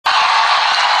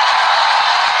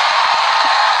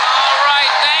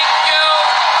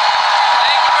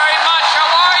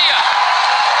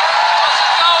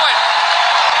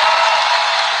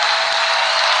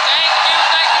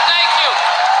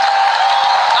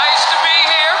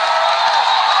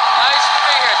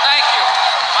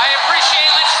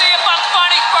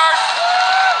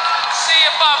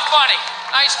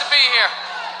nice to be here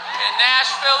in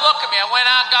Nashville. Look at me. I went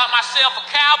out and got myself a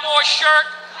cowboy shirt,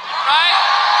 right?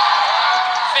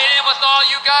 Fit in with all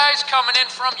you guys coming in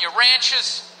from your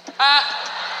ranches, huh?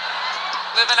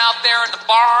 Living out there in the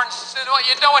barns. What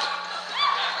you doing?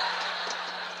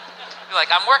 You're like,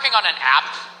 I'm working on an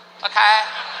app, okay?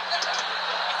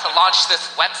 To launch this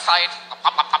website.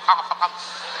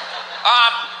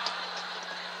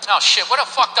 Oh shit, what a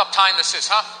fucked up time this is,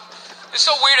 huh? It's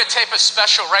so weird to tape a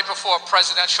special right before a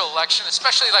presidential election,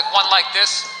 especially like one like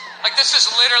this. Like this is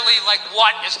literally like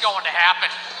what is going to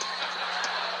happen.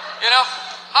 You know?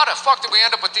 How the fuck did we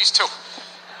end up with these two?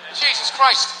 Jesus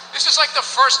Christ. This is like the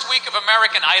first week of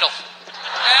American Idol.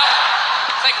 You know?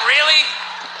 It's like, really?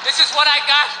 This is what I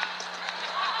got?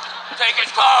 Take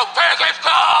his coat! Take his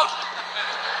coat!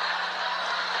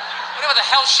 Whatever the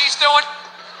hell she's doing,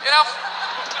 you know?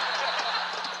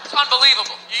 It's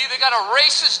unbelievable. You either got a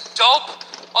racist dope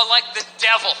or like the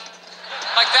devil.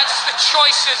 Like that's the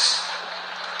choices.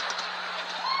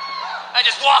 I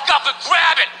just walk up and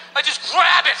grab it. I just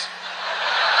grab it.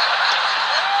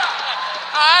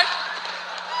 Alright?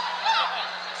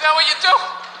 Is that what you do?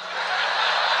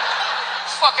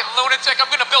 Fucking lunatic.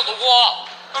 I'm gonna build a wall.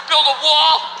 I'm gonna build a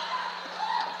wall.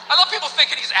 I love people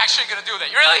thinking he's actually gonna do that.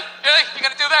 You really? Really? You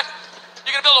gonna do that?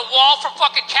 You're gonna build a wall from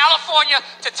fucking California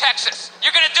to Texas.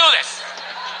 You're gonna do this.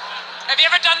 Have you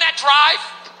ever done that drive?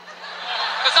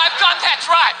 Because I've done that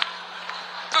drive.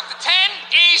 Took the 10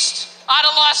 east out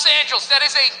of Los Angeles. That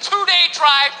is a 2-day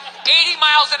drive, 80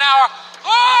 miles an hour.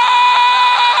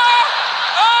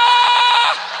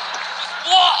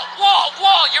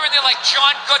 Wall. You're in there like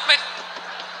John Goodman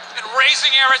in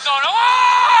Raising Arizona.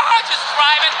 Just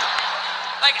driving.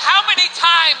 Like how many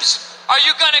times are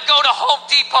you gonna go to Home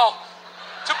Depot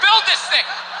to build this thing?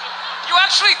 You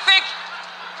actually think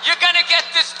you're gonna get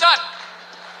this done?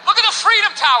 Look at the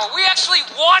Freedom Tower. We actually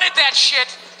wanted that shit,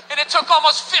 and it took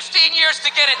almost 15 years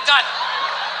to get it done.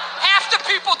 Half the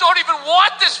people don't even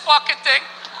want this fucking thing.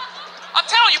 I'm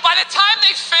telling you, by the time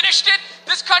they finished it,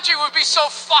 this country would be so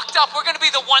fucked up, we're gonna be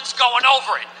the ones going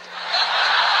over it.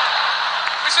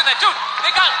 Listen, that dude, they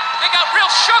got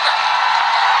real sugar.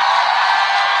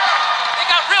 They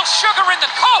got real sugar in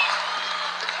the Coke.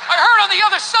 I heard on the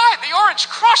other side, the Orange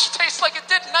Crush tastes like it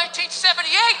did in 1978.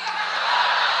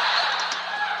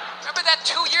 Remember that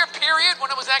 2-year period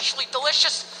when it was actually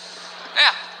delicious?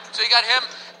 Yeah, so you got him,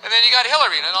 and then you got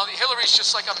Hillary, and Hillary's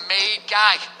just like a made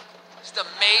guy. Just a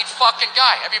made fucking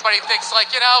guy. Everybody thinks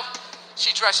like, you know,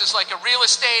 she dresses like a real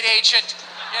estate agent,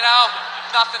 you know,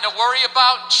 nothing to worry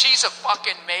about. She's a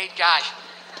fucking made guy.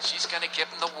 She's gonna give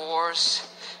him the wars.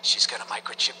 She's gonna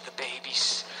microchip the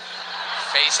babies.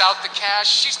 Phase out the cash.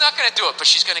 She's not going to do it, but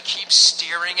she's going to keep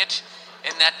steering it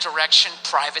in that direction,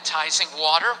 privatizing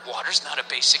water. Water's not a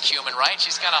basic human right.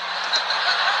 She's going to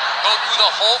go through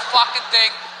the whole fucking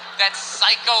thing, that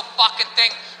psycho fucking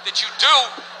thing that you do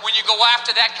when you go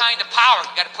after that kind of power.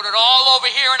 You got to put it all over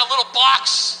here in a little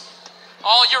box.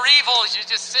 All your evils,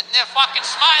 you're just sitting there fucking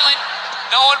smiling,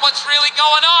 knowing what's really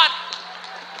going on.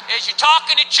 As you're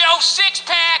talking to Joe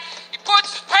Six-Pack, he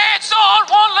puts his pants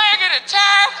on, one-legged and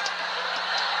tag.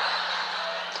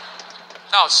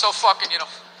 No, it's so fucking, you know,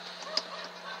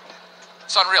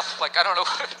 it's unreal. Like, I don't know.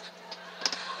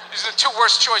 These are the 2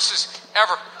 worst choices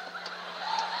ever.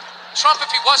 Trump, if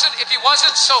he wasn't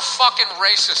so fucking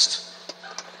racist,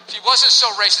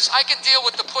 I can deal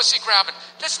with the pussy grabbing.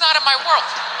 That's not in my world.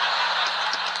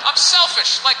 I'm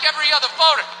selfish, like every other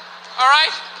voter, all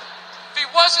right? If he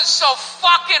wasn't so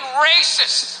fucking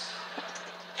racist,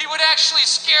 he would actually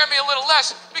scare me a little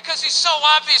less because he's so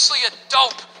obviously a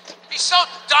dope. He's so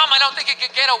dumb, I don't think he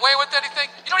could get away with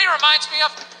anything. You know what he reminds me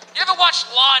of? You ever watch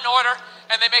Law and Order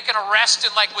and they make an arrest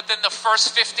in like within the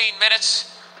first 15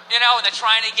 minutes? You know, and they're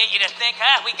trying to get you to think,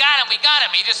 we got him.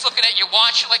 You're just looking at your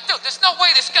watch, you're like, dude, there's no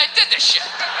way this guy did this shit.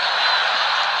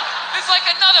 There's like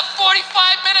another 45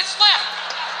 minutes left.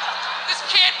 This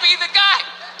can't be the guy.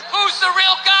 Who's the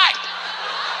real guy?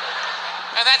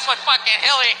 And that's what fucking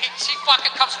Hillary, she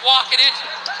fucking comes walking in.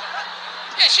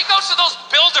 Yeah, she goes to those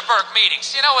Bilderberg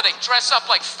meetings, you know, where they dress up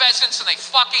like pheasants and they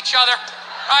fuck each other,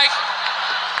 right?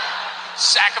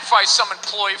 Sacrifice some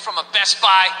employee from a Best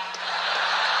Buy.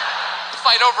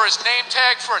 Fight over his name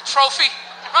tag for a trophy,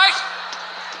 right?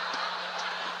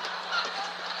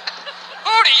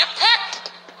 Who do you pick?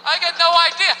 I got no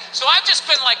idea. So I've just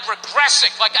been like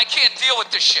regressing, like I can't deal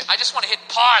with this shit. I just want to hit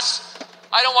pause.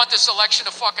 I don't want this election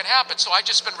to fucking happen, so I've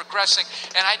just been regressing,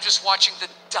 and I'm just watching the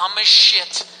dumbest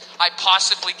shit I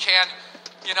possibly can.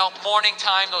 You know, morning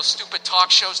time, those stupid talk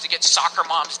shows to get soccer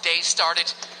mom's day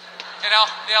started. You know,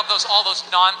 they have all those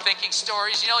non-thinking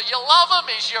stories. You know, you love him,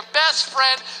 he's your best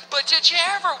friend, but did you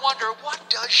ever wonder what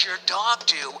does your dog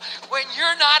do when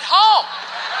you're not home?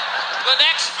 The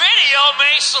next video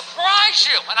may surprise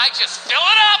you. And I just fill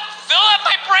up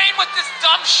my brain with this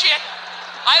dumb shit.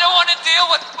 I don't want to deal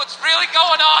with what's really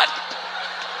going on.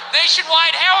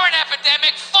 Nationwide heroin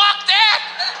epidemic, fuck that.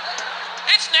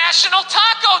 It's National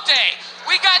Taco Day.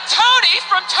 We got Tony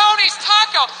from Tony's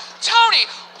Taco. Tony,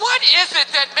 what is it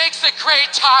that makes a great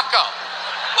taco?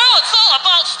 Well, it's all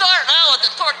about starting out with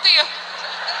the tortilla.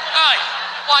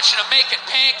 Watching them making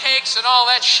pancakes and all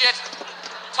that shit.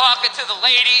 Talking to the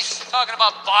ladies, talking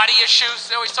about body issues.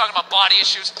 They're always talking about body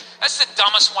issues. That's the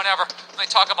dumbest one ever. When they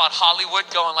talk about Hollywood,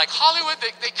 going like, Hollywood,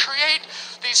 they create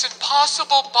these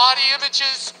impossible body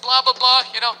images, blah, blah, blah.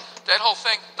 You know, that whole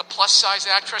thing, the plus-size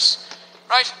actress,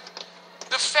 right?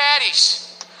 The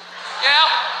fatties, you know?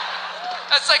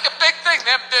 That's like a big thing.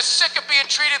 They're sick of being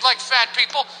treated like fat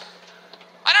people.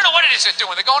 I don't know what it is they're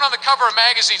doing. They're going on the cover of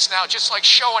magazines now, just like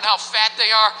showing how fat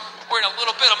they are, wearing a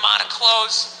little bit amount of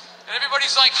clothes. And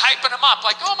everybody's like hyping them up,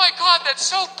 like, oh my God, that's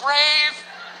so brave.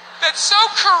 That's so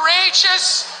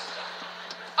courageous.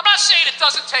 I'm not saying it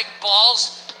doesn't take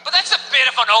balls, but that's a bit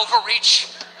of an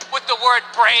overreach with the word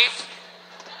brave,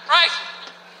 right?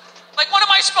 Like, what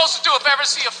am I supposed to do if I ever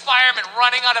see a fireman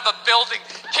running out of a building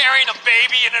carrying a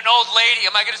baby and an old lady?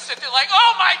 Am I going to sit there like,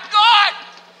 oh my God,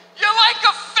 you're like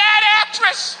a fat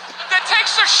actress that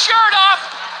takes her shirt off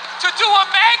to do a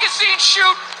magazine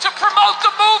shoot to promote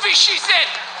the movie she's in?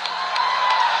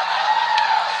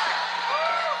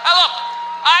 Now look,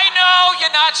 I know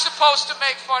you're not supposed to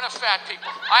make fun of fat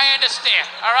people. I understand,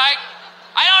 all right?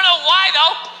 I don't know why,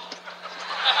 though.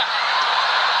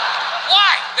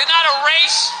 Why? They're not a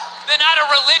race. They're not a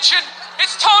religion.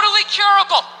 It's totally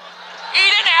curable.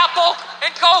 Eat an apple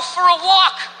and go for a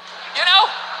walk, you know?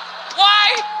 Why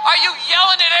are you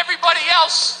yelling at everybody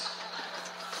else?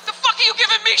 The fuck are you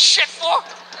giving me shit for?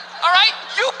 All right?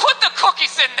 You put the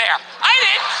cookies in there. I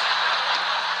didn't.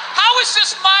 How is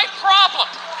this my problem?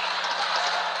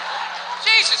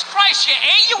 Jesus Christ, you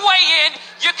ate your way in,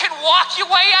 you can walk your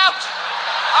way out.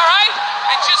 All right?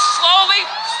 And just slowly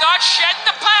start shedding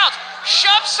the pounds.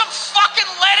 Shove some fucking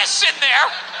lettuce in there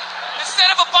instead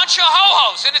of a bunch of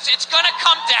ho-hos, and it's gonna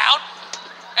come down,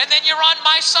 and then you're on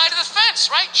my side of the fence,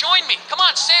 right? Join me. Come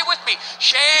on, say it with me.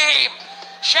 Shame.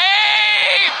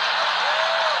 Shame!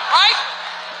 Right?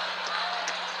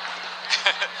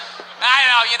 I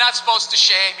know, you're not supposed to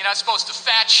shame. You're not supposed to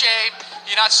fat shame.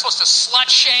 You're not supposed to slut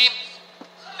shame.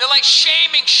 They're like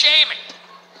shaming.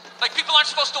 Like people aren't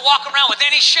supposed to walk around with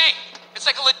any shame. It's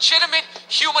like a legitimate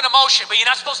human emotion, but you're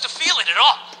not supposed to feel it at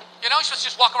all. You know, you're supposed to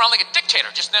just walk around like a dictator,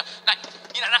 just not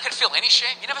going to feel any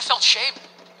shame. You never felt shame.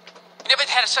 You never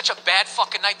had such a bad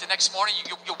fucking night the next morning.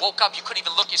 You woke up, you couldn't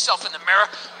even look yourself in the mirror.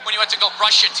 When you went to go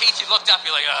brush your teeth, you looked up,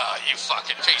 you're like, oh, you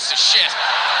fucking piece of shit.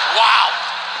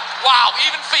 Wow,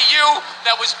 even for you,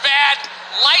 that was bad.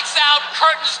 Lights out,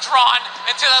 curtains drawn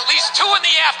until at least 2 in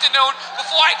the afternoon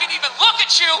before I can even look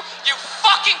at you, you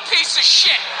fucking piece of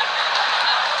shit.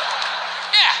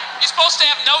 Yeah, you're supposed to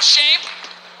have no shame.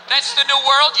 That's the new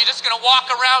world. You're just gonna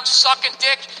walk around sucking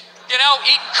dick, you know,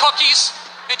 eating cookies,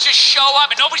 and just show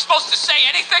up, and nobody's supposed to say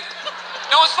anything.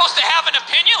 No one's supposed to have an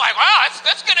opinion. Like, wow,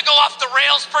 that's gonna go off the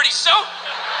rails pretty soon.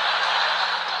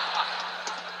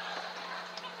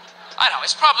 I know,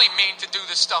 it's probably mean to do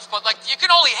this stuff, but like, you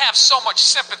can only have so much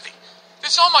sympathy.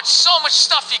 There's so much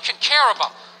stuff you can care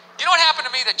about. You know what happened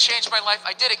to me that changed my life?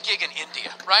 I did a gig in India,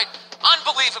 right?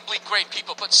 Unbelievably great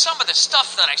people, but some of the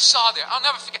stuff that I saw there, I'll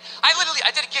never forget. I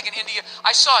did a gig in India.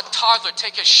 I saw a toddler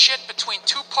take a shit between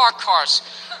 2 parked cars,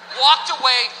 walked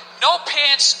away, no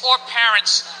pants or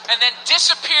parents, and then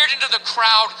disappeared into the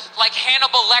crowd like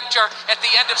Hannibal Lecter at the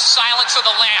end of Silence of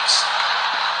the Lambs.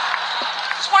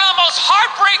 It's one of the most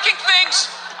heartbreaking things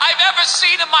I've ever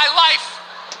seen in my life.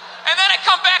 And then I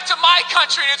come back to my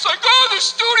country and it's like, oh, the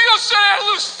studio said I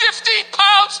lose 15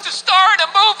 pounds to star in a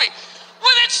movie. Well,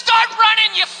 then start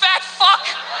running, you fat fuck.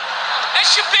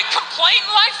 That's your big complaint in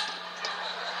life?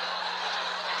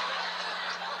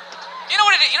 You know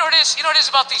what it is? You know what it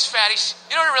is about these fatties?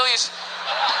 You know what it really is?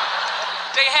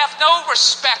 They have no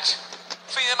respect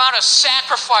for the amount of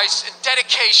sacrifice and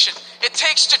dedication it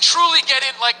takes to truly get in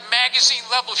like magazine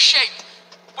level shape.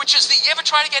 Which is you ever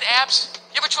try to get abs?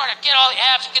 You ever try to get all the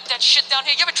abs and get that shit down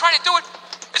here? You ever try to do it?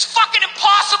 It's fucking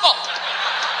impossible.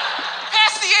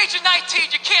 Past the age of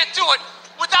 19, you can't do it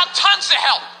without tons of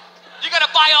help. You gotta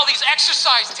buy all these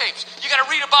exercise tapes. You gotta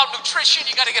read about nutrition.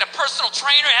 You gotta get a personal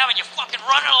trainer having you fucking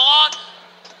running along.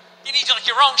 You need like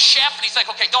your own chef, and he's like,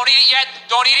 okay, don't eat it yet,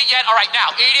 don't eat it yet. All right,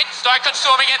 now, eat it, start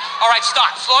consuming it. All right,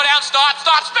 stop, slow down, stop,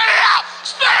 spit it out,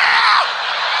 spit it out.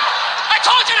 I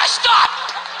told you to stop.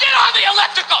 Get on the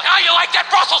elliptical. Now you like that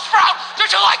Brussels sprout?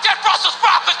 Did you like that Brussels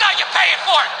sprout? Because now you're paying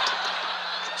for it.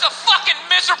 It's a fucking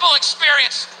miserable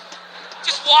experience.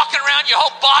 Just walking around, your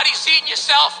whole body's eating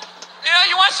yourself. You know,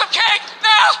 you want some cake?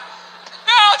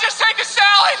 No, just take a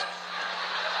salad.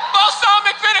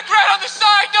 Balsamic vinaigrette on the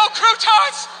side, no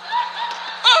croutons.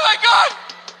 Oh my God,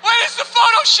 when is the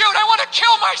photo shoot? I want to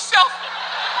kill myself.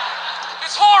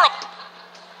 It's horrible.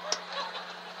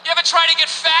 You ever try to get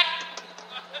fat?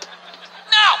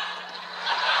 No,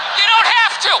 you don't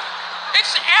have to.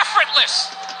 It's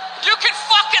effortless. You can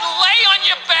fucking lay on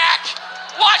your back,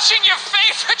 watching your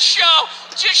favorite show,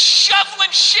 just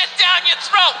shoveling shit down your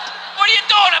throat. What are you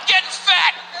doing? I'm getting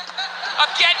fat.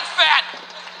 I'm getting fat.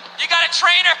 You got a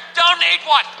trainer? Don't need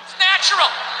one. It's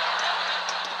natural.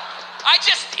 I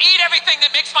just eat everything that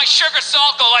makes my sugar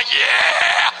salt go like,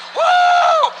 yeah,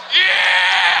 woo,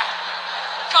 yeah.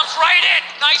 Comes right in.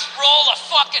 Nice roll of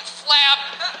fucking flab.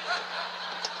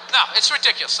 No, it's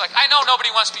ridiculous. Like, I know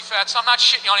nobody wants to be fat, so I'm not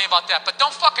shitting on you about that. But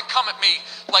don't fucking come at me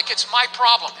like it's my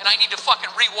problem and I need to fucking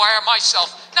rewire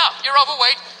myself. No, you're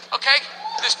overweight, okay?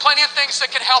 There's plenty of things that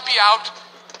can help you out.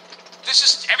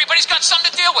 Everybody's got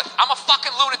something to deal with. I'm a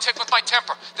fucking lunatic with my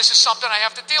temper. This is something I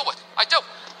have to deal with. I do.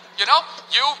 You know,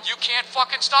 you can't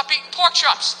fucking stop eating pork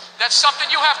chops. That's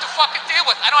something you have to fucking deal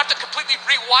with. I don't have to completely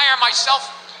rewire myself.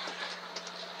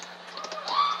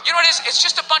 You know what it is? It's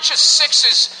just a bunch of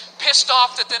sixes pissed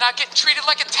off that they're not getting treated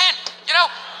like a 10. You know,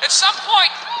 at some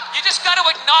point, you just got to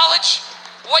acknowledge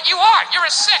what you are. You're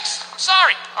a 6. I'm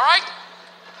sorry, all right?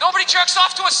 Nobody jerks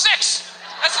off to a 6.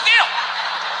 That's the deal.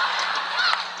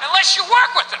 Unless you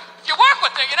work with them. If you work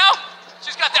with her, you know,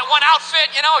 she's got that one outfit,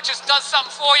 you know, it just does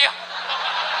something for you.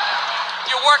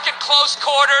 You work in close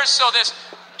quarters, so there's,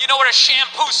 you know what a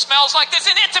shampoo smells like? There's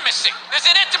an intimacy. There's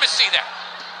an intimacy there.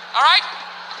 All right?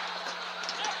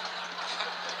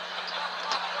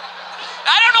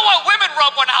 I don't know what women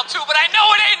rub one out to, but I know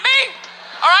it ain't me.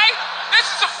 All right? This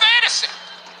is a fantasy.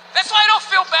 That's why I don't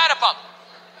feel bad about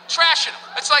trashing them.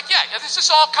 It's like, yeah, this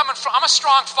is all coming from, I'm a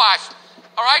strong 5.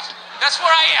 All right? That's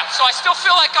where I am. So I still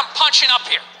feel like I'm punching up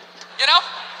here. You know?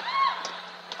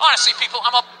 Honestly, people,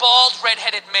 I'm a bald,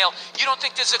 red-headed male. You don't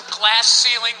think there's a glass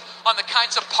ceiling on the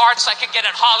kinds of parts I can get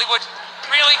in Hollywood?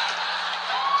 Really?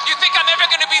 You think I'm ever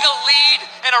going to be the lead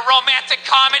in a romantic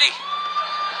comedy?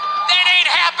 That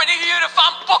ain't happening even if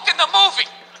I'm booking the movie.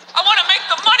 I want to make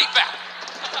the money back.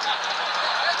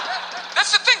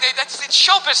 That's the thing. It's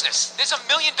show business. There's $1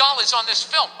 million on this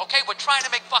film, okay? We're trying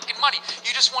to make fucking money.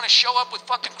 You just want to show up with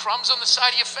fucking crumbs on the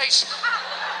side of your face?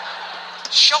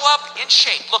 Show up in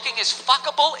shape, looking as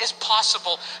fuckable as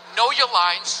possible. Know your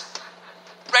lines.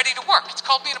 Ready to work. It's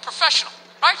called being a professional,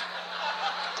 right?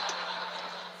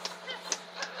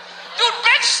 Dude,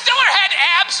 Ben Stiller had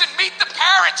abs and Meet the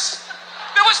Parents.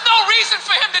 There was no reason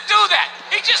for him to do that.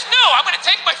 He just knew, I'm going to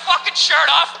take my fucking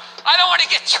shirt off. I don't want to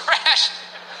get trashed.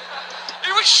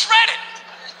 He was shredded.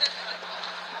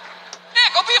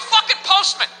 Yeah, go be a fucking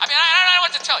postman. I mean, I don't know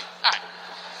what to tell you. All right.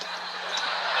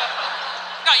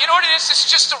 No, you know what it is?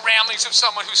 It's just the ramblings of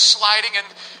someone who's sliding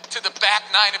into the back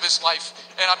 9 of his life,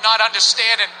 and I'm not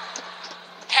understanding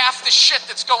half the shit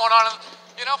that's going on.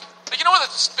 You know one of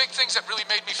the big things that really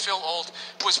made me feel old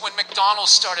was when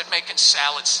McDonald's started making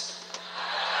salads.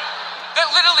 That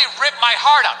literally ripped my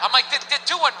heart out. I'm like, they're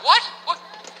doing what?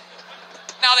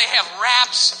 Now they have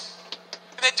wraps,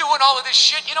 and they're doing all of this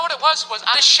shit. You know what it was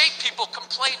out-of-shape people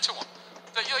complained to them.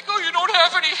 That you're like, oh, you don't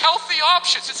have any healthy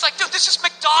options. It's like, dude, this is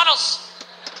McDonald's.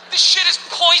 This shit is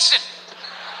poison.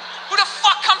 Who the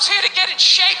fuck comes here to get in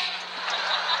shape?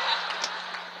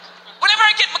 Whenever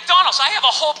I get McDonald's, I have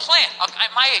a whole plan.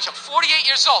 At my age, I'm 48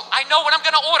 years old. I know what I'm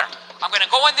going to order. I'm going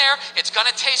to go in there. It's going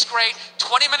to taste great.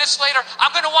 20 minutes later,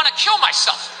 I'm going to want to kill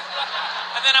myself.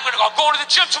 And then I'm going to go, I'm going to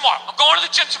the gym tomorrow. I'm going to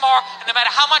the gym tomorrow. And no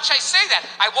matter how much I say that,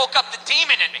 I woke up the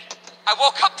demon in me. I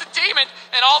woke up the demon,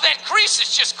 and all that grease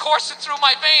is just coursing through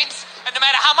my veins. And no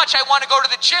matter how much I want to go to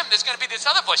the gym, there's going to be this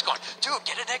other voice going, dude,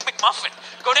 get an Egg McMuffin.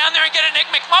 Go down there and get an Egg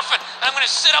McMuffin. And I'm going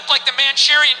to sit up like the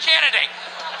Manchurian Candidate.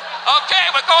 Okay,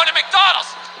 we're going to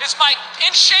McDonald's. It's my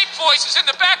in-shape voice is in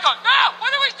the back going, no, what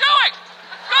are we doing?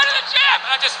 Go to the gym.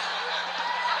 And I'm just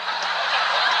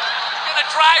going to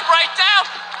drive right down,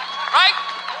 right?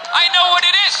 I know what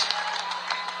it is.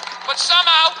 But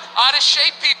somehow,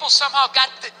 out-of-shape people somehow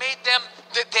made them,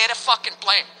 they're the fucking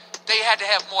blame. They had to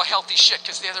have more healthy shit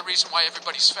because they're the reason why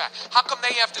everybody's fat. How come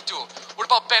they have to do it? What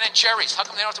about Ben and Jerry's? How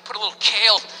come they don't have to put a little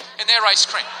kale in their ice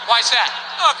cream? Why is that?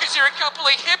 Oh, because you're a couple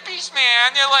of hippies,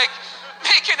 man. They're like,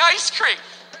 making ice cream.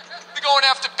 They're going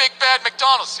after big bad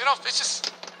McDonald's. You know, it's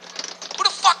just, who the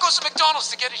fuck goes to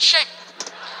McDonald's to get in shape?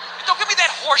 And don't give me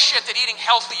that horse shit that eating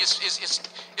healthy is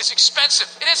expensive.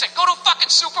 It isn't. Go to a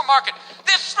fucking supermarket.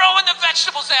 They're throwing the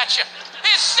vegetables at you.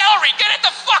 Here's celery. Get it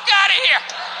the fuck out of here.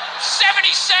 70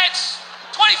 cents,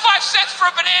 25 cents for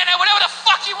a banana, whatever the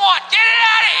fuck you want. Get it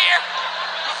out of here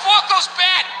before it goes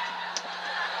bad.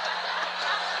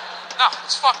 No,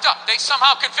 it's fucked up. They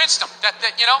somehow convinced them that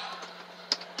you know,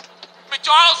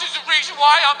 McDonald's is the reason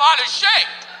why I'm out of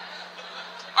shape.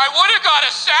 I would have got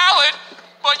a salad,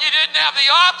 but you didn't have the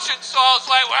option, so I was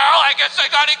like, well, I guess I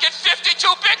gotta get 52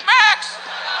 Big Macs.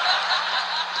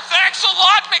 Thanks a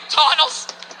lot, McDonald's.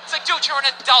 It's like, dude, you're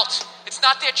an adult. It's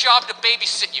not their job to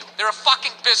babysit you. They're a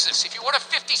fucking business. If you order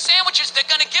 50 sandwiches, they're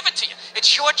gonna give it to you.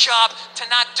 It's your job to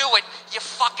not do it, you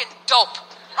fucking dope.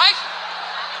 Right?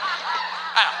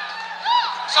 I know.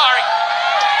 Sorry.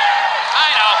 I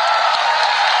know.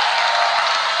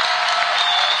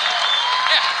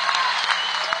 Yeah.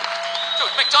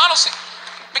 Dude,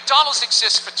 McDonald's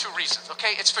exists for two reasons,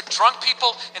 okay? It's for drunk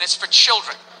people and it's for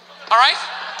children. All right?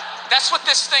 That's what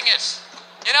this thing is.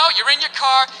 You know, you're in your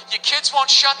car, your kids won't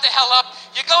shut the hell up,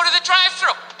 you go to the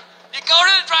drive-thru. You go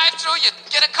to the drive-thru, you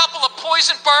get a couple of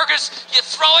poison burgers, you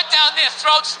throw it down their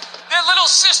throats, their little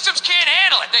systems can't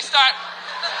handle it. They start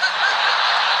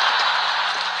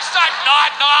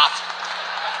nodding off.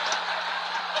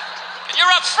 And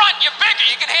you're up front, you're bigger,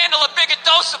 you can handle a bigger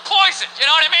dose of poison, you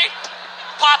know what I mean?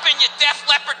 Pop in your Def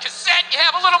Leppard cassette, you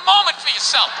have a little moment for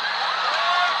yourself.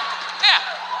 Yeah,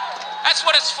 that's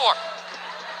what it's for.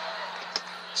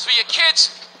 It's for your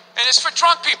kids, and it's for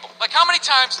drunk people. Like, how many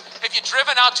times have you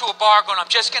driven out to a bar going,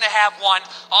 I'm just going to have one,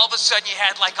 all of a sudden you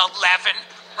had like 11,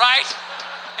 right?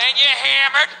 And you're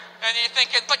hammered, and you're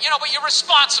thinking, but you know, but you're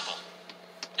responsible.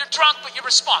 You're drunk, but you're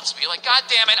responsible. You're like, God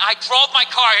damn it, I drove my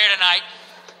car here tonight.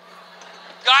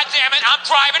 God damn it, I'm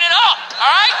driving it home,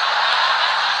 all right?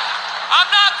 I'm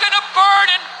not going to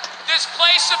burden this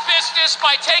place of business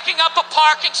by taking up a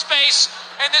parking space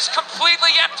in this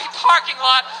completely empty parking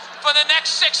lot for the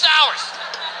next 6 hours.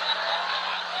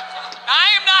 I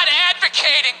am not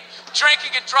advocating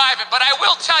drinking and driving, but I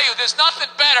will tell you there's nothing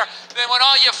better than when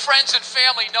all your friends and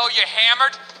family know you're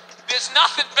hammered. There's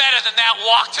nothing better than that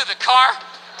walk to the car.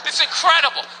 It's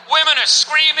incredible. Women are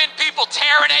screaming, people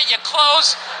tearing at your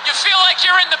clothes. You feel like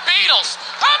you're in the Beatles.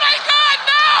 Oh my God,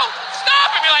 no! Stop!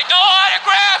 And you're like, no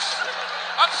autographs.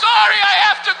 I'm sorry, I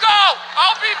have to go.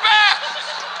 I'll be back.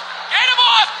 Get him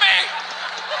off me.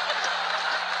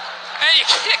 And you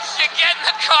get in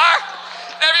the car,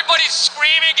 and everybody's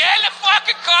screaming, get in the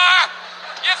fucking car.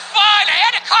 You're fine. I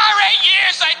had a car 8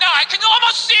 years, I know. I can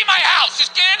almost see my house.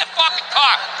 Just get in the fucking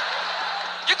car.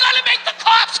 You gotta make the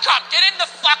cops come. Get in the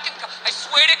fucking car. I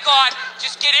swear to God,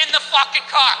 just get in the fucking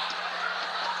car.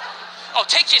 Oh,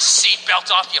 take your seatbelt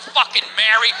off, you fucking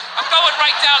Mary. I'm going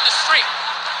right down the street,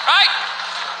 right?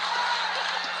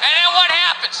 And then what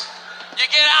happens? You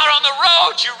get out on the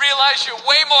road, you realize you're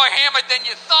way more hammered than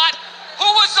you thought. Who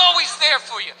was always there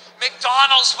for you?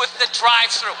 McDonald's with the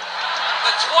drive-thru.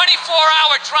 The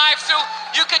 24-hour drive-thru,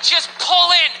 you could just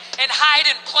pull in and hide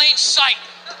in plain sight,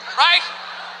 right?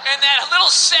 And that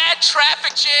little sad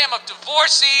traffic jam of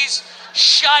divorcees,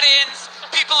 shut-ins,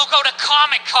 people who go to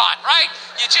Comic-Con, right?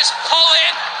 You just pull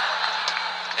in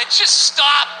and just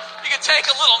stop. You can take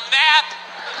a little nap.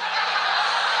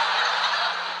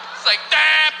 It's like,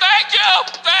 damn, thank you,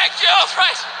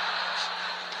 right?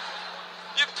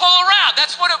 You pull around.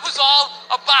 That's what it was all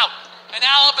about. And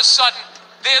now all of a sudden,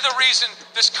 they're the reason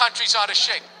this country's out of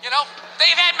shape. You know?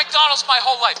 They've had McDonald's my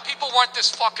whole life. People weren't this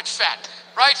fucking fat,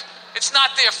 right? It's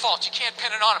not their fault. You can't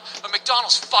pin it on them. But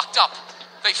McDonald's fucked up.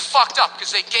 They fucked up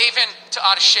because they gave in to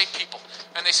out-of-shape people.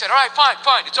 And they said, all right,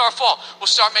 fine, it's our fault. We'll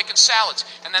start making salads.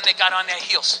 And then they got on their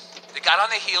heels. They got on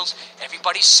their heels.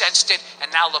 Everybody sensed it.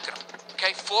 And now look at them.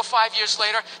 Okay, 4 or 5 years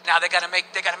later, now they gotta make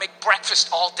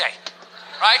breakfast all day,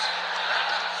 right?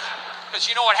 Because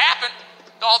you know what happened?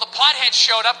 All the potheads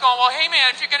showed up going, well, hey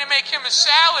man, if you're gonna make him a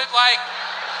salad, like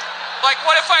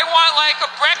what if I want like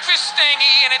a breakfast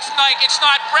thingy and it's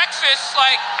not breakfast,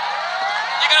 like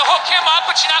you're gonna hook him up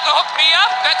but you're not gonna hook me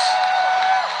up?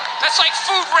 That's like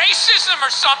food racism or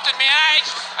something, man.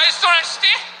 I just don't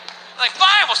understand. Like,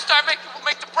 fine, we'll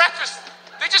make the breakfast.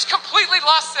 They just completely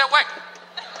lost their way.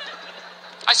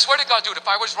 I swear to God, dude, if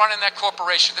I was running that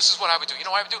corporation, this is what I would do. You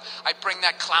know what I would do? I'd bring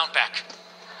that clown back,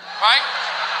 right?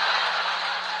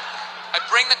 I'd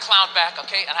bring the clown back,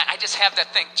 okay? And I just have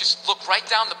that thing. Just look right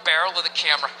down the barrel of the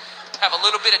camera. Have a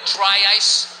little bit of dry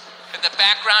ice in the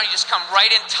background. You just come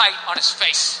right in tight on his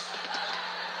face.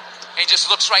 And he just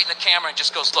looks right in the camera and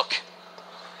just goes, look,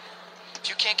 If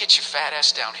you can't get your fat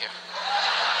ass down here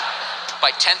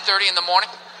by 10:30 in the morning,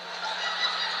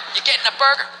 you're getting a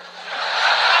burger.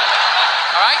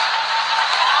 All right?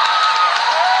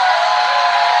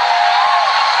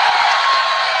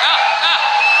 No.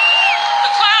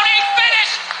 The clown ain't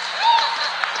finished.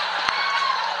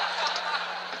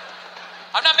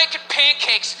 I'm not making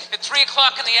pancakes at 3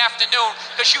 o'clock in the afternoon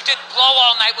because you didn't blow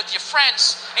all night with your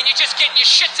friends and you're just getting your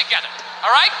shit together.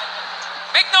 All right?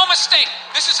 Make no mistake,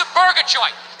 this is a burger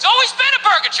joint. It's always been a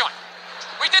burger joint.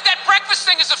 We did that breakfast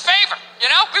thing as a favor,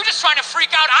 you know? We were just trying to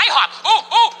freak out IHOP.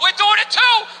 Ooh, we're doing it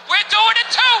too. We're doing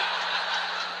it too.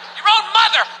 Your own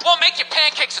mother won't make you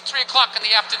pancakes at 3 o'clock in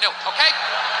the afternoon, okay?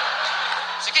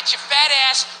 So get your fat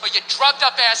ass or your drugged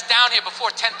up ass down here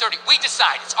before 10:30. We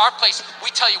decide. It's our place. We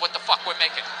tell you what the fuck we're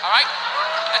making, all right?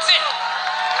 That's it.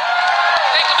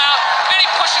 Take him out. Then he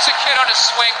pushes a kid on a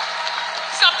swing.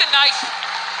 Something nice.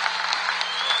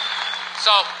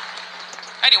 So,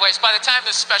 anyways, by the time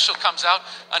this special comes out,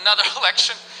 another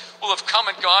election will have come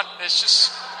and gone. It's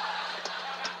just,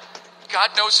 God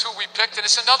knows who we picked, and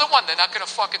it's another one. They're not going to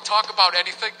fucking talk about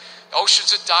anything. The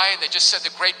oceans are dying. They just said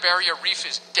the Great Barrier Reef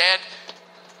is dead.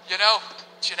 You know,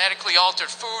 genetically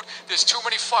altered food. There's too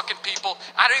many fucking people.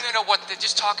 I don't even know what, they're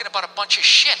just talking about a bunch of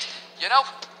shit, you know?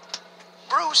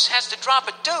 Bruce has to drop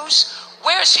a deuce.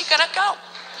 Where's he going to go?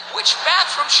 Which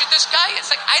bathroom should this guy? It's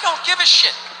like, I don't give a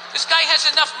shit. This guy has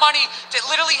enough money to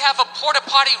literally have a porta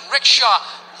potty rickshaw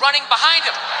running behind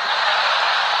him.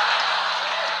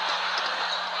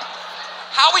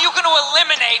 How are you going to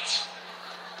eliminate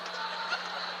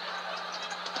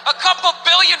a couple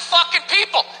billion fucking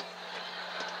people?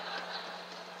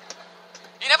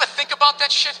 You never think about that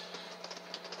shit?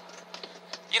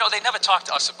 You know, they never talk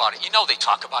to us about it. You know they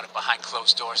talk about it behind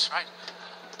closed doors, right?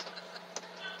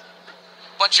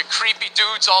 Bunch of creepy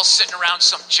dudes all sitting around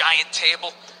some giant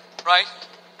table. Right?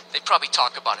 They probably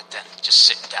talk about it then, just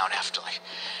sitting down after, like,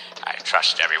 I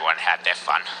trust everyone had their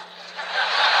fun.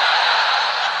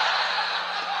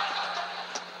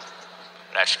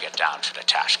 Let's get down to the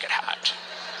task at hand.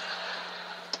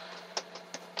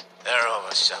 There are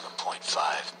over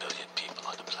 7.5 billion people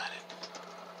on the planet.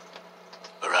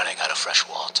 We're running out of fresh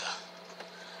water.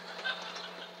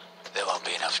 There won't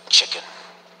be enough chicken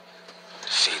to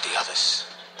feed the others.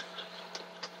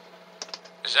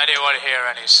 Does anyone here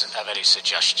have any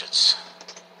suggestions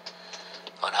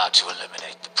on how to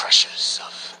eliminate the pressures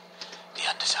of the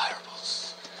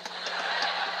undesirables?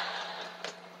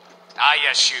 Ah,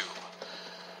 yes, you.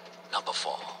 Number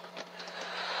 4.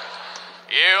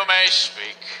 You may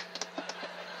speak.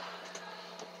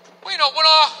 Well, you know,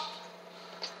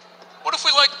 what if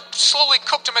we, like, slowly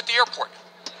cooked them at the airport?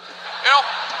 You know?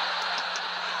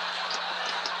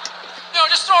 You know,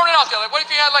 just throwing it out there. Like, what if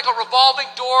you had, like, a revolving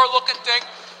door-looking thing?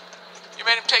 You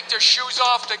made them take their shoes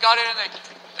off. They got in and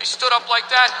they stood up like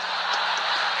that.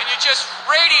 And you just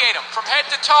radiate them from head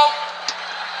to toe.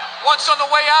 Once on the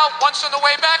way out, once on the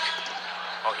way back.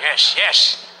 Oh, yes.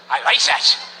 I like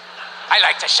that. I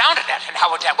like the sound of that. And how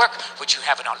would that work? Would you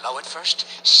have it on low at first?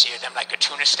 Sear them like a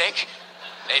tuna steak?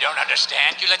 They don't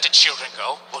understand. You let the children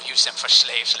go. We'll use them for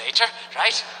slaves later,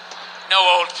 right? No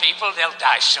old people, they'll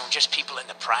die soon, just people in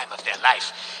the prime of their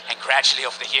life. And gradually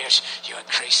over the years, you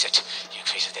increase it,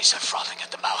 they start frothing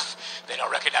at the mouth. They don't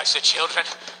recognize the children.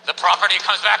 The property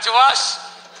comes back to us.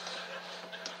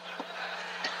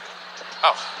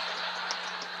 Oh.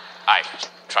 I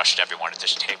trust everyone at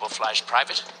this table flies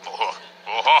private.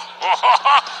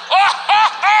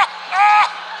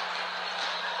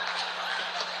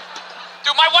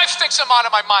 Dude, my wife thinks I'm out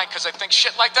of my mind because I think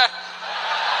shit like that.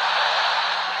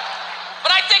 But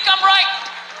I think I'm right.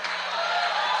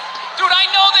 Dude, I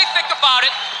know they think about it.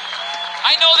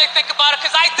 I know they think about it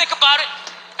because I think about it.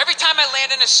 Every time I land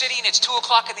in a city and it's 2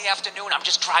 o'clock in the afternoon, I'm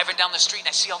just driving down the street and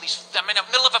I see all these, I'm in the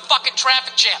middle of a fucking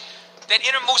traffic jam. That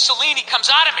inner Mussolini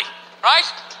comes out of me, right?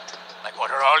 Like,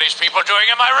 what are all these people doing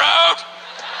in my road?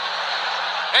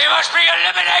 They must be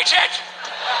eliminated.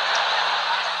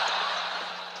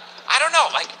 I don't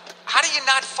know, like, how do you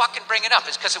not fucking bring it up?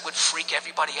 It's because it would freak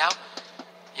everybody out.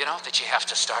 You know, that you have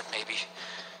to start maybe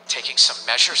taking some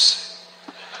measures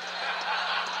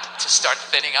to start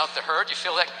thinning out the herd. You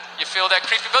feel that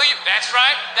creepy bill? That's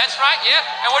right,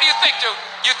 yeah. And what do you think, dude?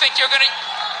 You think you're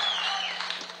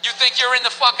in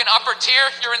the fucking upper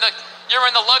tier? You're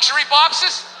in the luxury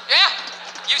boxes? Yeah.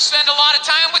 You spend a lot of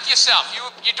time with yourself.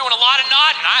 You're doing a lot of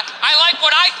nodding. I like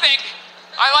what I think.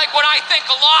 I like what I think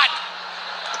a lot.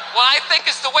 What I think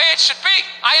is the way it should be.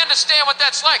 I understand what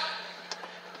that's like.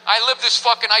 I live this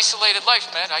fucking isolated life,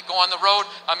 man. I go on the road,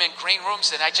 I'm in green rooms,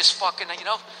 and I just fucking,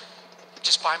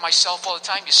 just by myself all the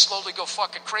time, you slowly go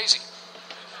fucking crazy.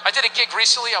 I did a gig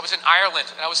recently. I was in Ireland,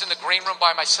 and I was in the green room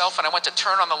by myself, and I went to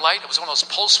turn on the light. It was one of those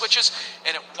pull switches,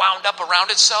 and it wound up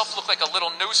around itself, looked like a little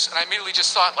noose, and I immediately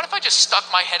just thought, what if I just stuck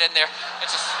my head in there and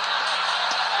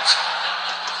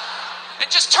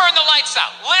just turned the lights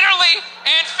out, literally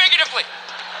and figuratively.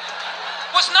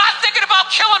 Was not thinking about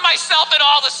killing myself at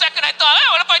all the second I thought,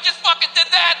 what if I just fucking did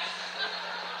that?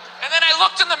 And then I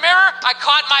looked in the mirror, I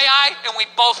caught my eye, and we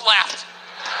both laughed.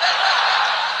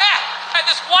 Had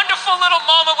this wonderful little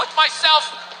moment with myself.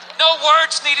 No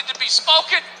words needed to be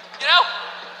spoken, you know?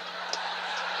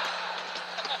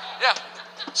 Yeah.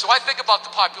 So I think about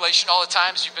the population all the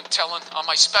times. You've been telling on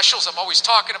my specials. I'm always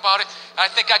talking about it. And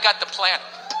I think I got the plan.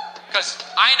 Because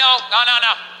I know,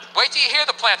 no. Wait till you hear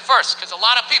the plan first, because a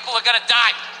lot of people are going to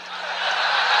die.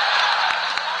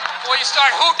 Before you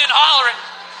start hooting and hollering,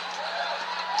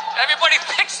 everybody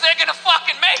thinks they're going to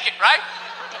fucking make it, right?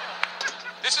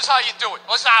 This is how you do it.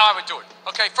 This is how I would do it.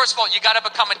 Okay, first of all, you got to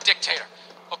become a dictator.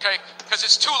 Okay? Because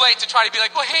it's too late to try to be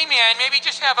like, well, hey, man, maybe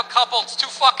just have a couple. It's too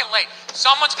fucking late.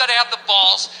 Someone's got to have the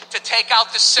balls to take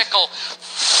out the sickle,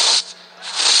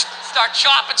 start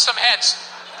chopping some heads.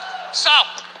 So,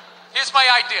 here's my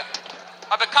idea.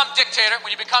 I become dictator. When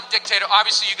you become dictator,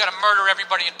 obviously you got to murder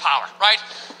everybody in power, right?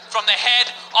 From the head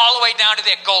all the way down to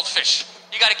their goldfish.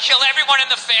 You got to kill everyone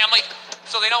in the family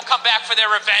so they don't come back for their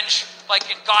revenge, like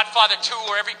in Godfather 2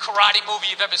 or every karate movie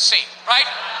you've ever seen, right?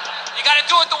 You got to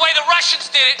do it the way the Russians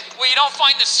did it, where you don't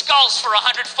find the skulls for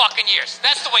 100 fucking years.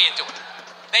 That's the way you do it.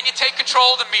 Then you take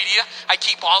control of the media. I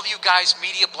keep all of you guys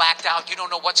media blacked out. You don't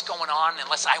know what's going on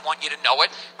unless I want you to know it,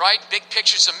 right? Big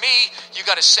pictures of me. You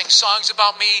got to sing songs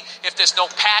about me. If there's no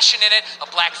passion in it, a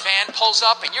black van pulls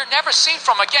up and you're never seen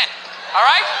from again, all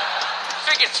right?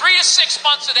 Figure 3 to 6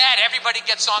 months of that, everybody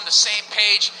gets on the same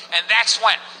page, and that's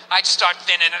when I'd start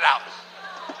thinning it out.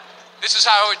 This is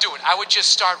how I would do it. I would just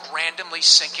start randomly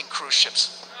sinking cruise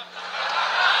ships.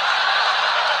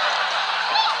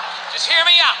 Just hear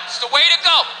me out. It's the way to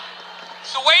go.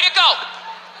 It's the way to go.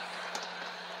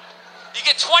 You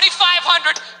get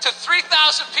 2,500 to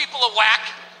 3,000 people a whack,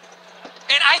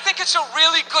 and I think it's a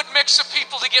really good mix of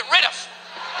people to get rid of.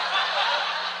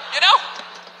 You know?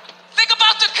 Think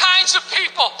about the kinds of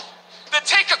people that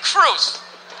take a cruise.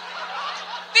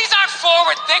 These aren't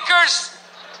forward thinkers.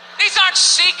 These aren't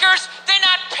seekers. They're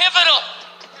not pivotal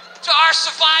to our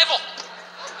survival.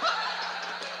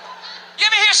 You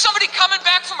ever hear somebody coming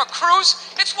back from a cruise?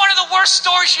 It's one of the worst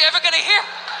stories you're ever going to hear.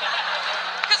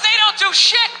 Because they don't do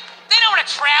shit. They don't want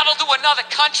to travel to another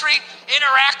country,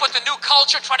 interact with the new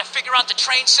culture, try to figure out the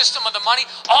train system or the money.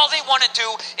 All they want to do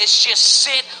is just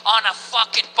sit on a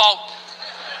fucking boat.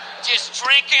 Just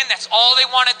drinking, that's all they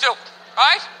want to do,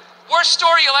 right? Worst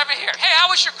story you'll ever hear. Hey, how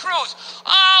was your cruise?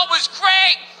 Oh, it was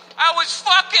great. I was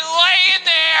fucking laying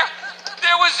there.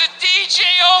 There was a DJ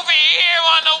over here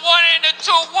on the one and the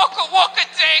two wooka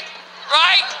thing,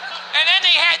 right? And then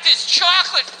they had this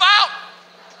chocolate fountain.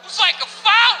 It was like a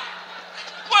fountain,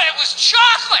 but it was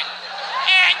chocolate.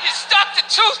 And you stuck the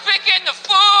toothpick in the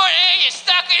food, and you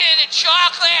stuck it in the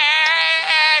chocolate,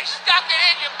 and stuck it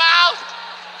in your mouth.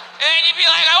 And then you'd be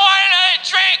like, I want another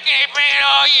drink. And they bring it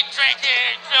all, you drink it,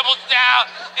 and it dribbles down,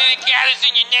 and it gathers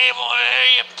in your navel, and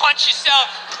you punch yourself.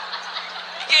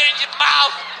 You get it in your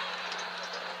mouth.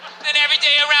 Then every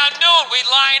day around noon, we'd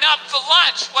line up for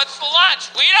lunch. What's for lunch?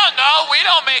 We don't know. We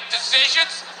don't make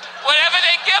decisions. Whatever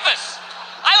they give us.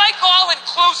 I like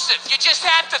all-inclusive. You just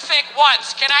have to think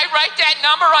once. Can I write that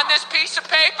number on this piece of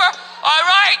paper? All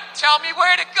right. Tell me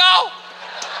where to go.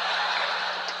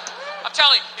 I'm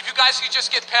telling you, if you guys could just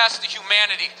get past the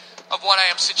humanity of what I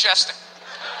am suggesting.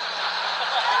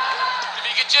 If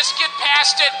you could just get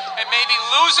past it and maybe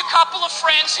lose a couple of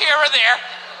friends here or there,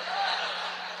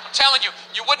 I'm telling you,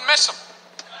 you wouldn't miss them.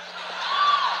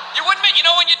 You wouldn't miss. You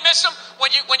know when you'd miss them?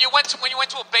 When you went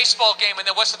to a baseball game and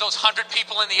there wasn't those 100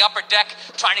 people in the upper deck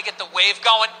trying to get the wave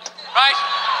going, right?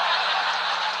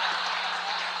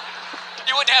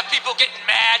 You wouldn't have people getting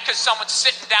mad because someone's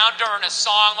sitting down during a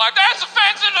song like, that's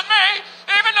offensive to me,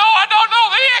 even though I don't know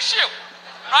the issue,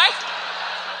 right?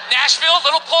 Nashville, a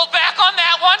little pulled back on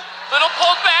that one, little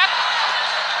pulled back.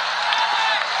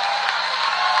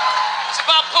 It's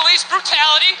about police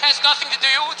brutality, has nothing to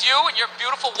do with you and your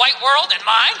beautiful white world and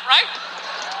mine, right?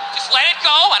 Just let it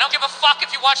go. I don't give a fuck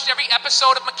if you watched every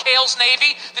episode of McHale's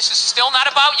Navy. This is still not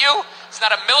about you. It's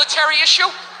not a military issue.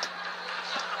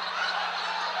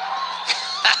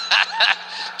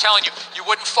 Telling you, you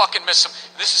wouldn't fucking miss them.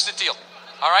 This is the deal,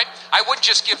 all right? I wouldn't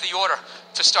just give the order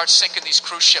to start sinking these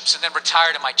cruise ships and then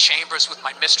retire to my chambers with my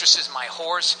mistresses, my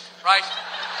whores, right?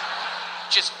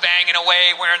 Just banging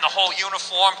away, wearing the whole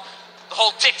uniform, the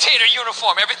whole dictator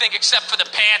uniform, everything except for the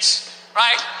pants,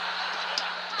 right?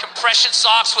 compression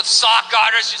socks with sock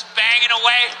garters just banging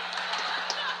away.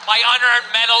 My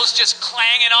unearned medals just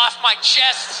clanging off my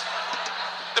chest.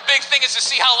 The big thing is to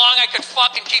see how long I could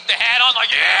fucking keep the hat on.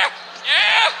 Like, yeah.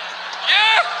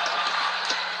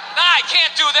 Nah, I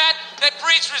can't do that. That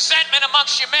breeds resentment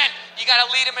amongst your men. You gotta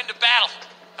lead them into battle.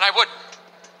 And I would.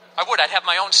 I'd have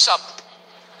my own sub.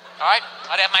 All right?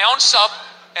 I'd have my own sub,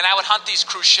 and I would hunt these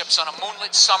cruise ships on a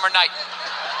moonlit summer night.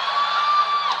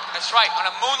 That's right, on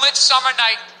a moonlit summer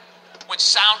night when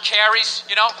sound carries,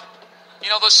 you know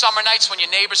those summer nights when your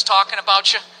neighbor's talking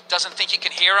about you, doesn't think you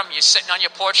can hear him, you're sitting on your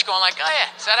porch going like, oh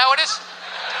yeah, is that how it is?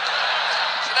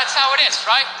 So that's how it is,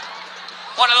 right?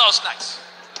 One of those nights.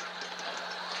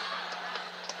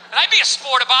 And I'd be a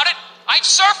sport about it. I'd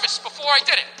surface before I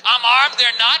did it. I'm armed,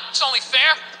 they're not, it's only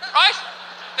fair, right?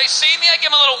 They see me, I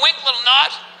give them a little wink, a little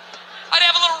nod. I'd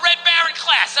have a little Red Baron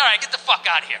class. All right, get the fuck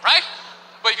out of here, right?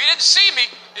 But if you didn't see me,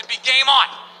 it'd be game on.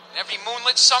 And every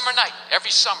moonlit summer night,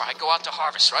 every summer, I'd go out to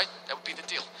harvest, right? That would be the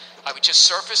deal. I would just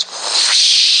surface.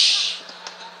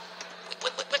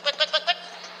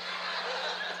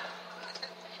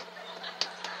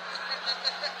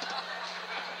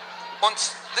 Und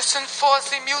listen for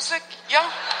the music, yeah?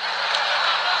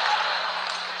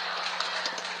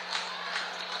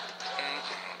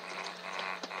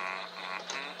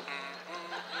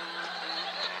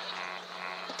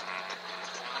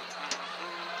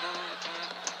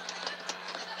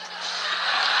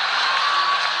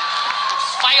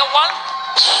 Fire one.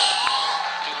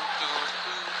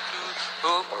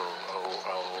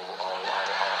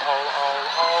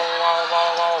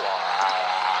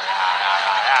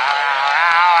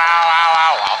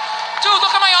 Dude,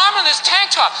 look at my arm in this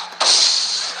tank top.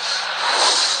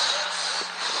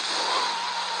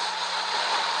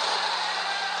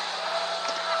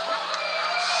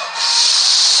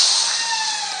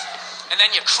 And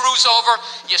then you cruise over,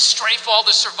 you strafe all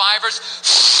the survivors.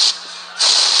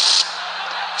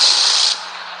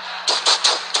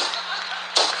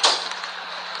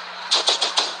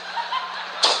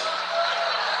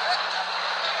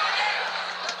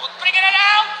 Bringing it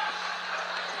out.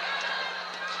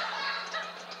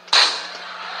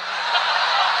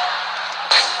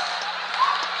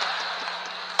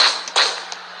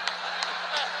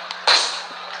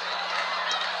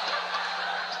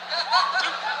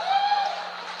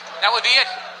 That would be it.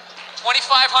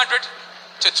 2,500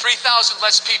 to 3,000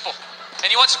 less people. And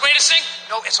you know what's the greatest thing?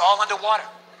 No, it's all underwater.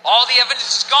 All the evidence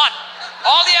is gone.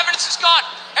 All the evidence is gone.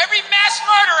 Every mass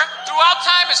murderer throughout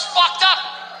time is fucked up.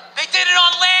 They did it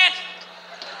on land.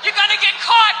 You're gonna get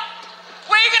caught.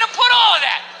 Where are you gonna put all of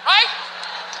that, right?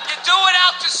 You do it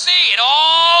out to sea. It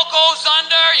all goes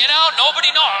under, nobody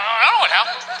knows. I don't know what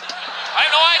happened. I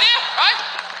have no idea, right?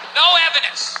 No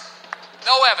evidence.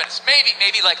 No evidence.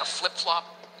 Maybe like a flip-flop,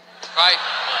 right?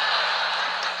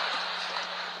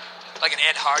 Like an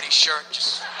Ed Hardy shirt,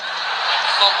 just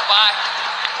floating by.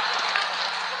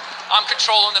 I'm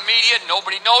controlling the media,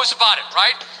 nobody knows about it,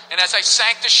 right? And as I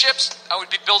sank the ships, I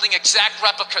would be building exact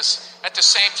replicas at the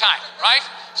same time, right?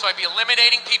 So I'd be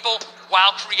eliminating people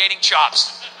while creating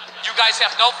jobs. You guys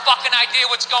have no fucking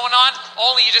idea what's going on,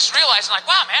 only you just realize, like,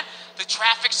 wow, man, the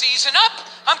traffic's easing up.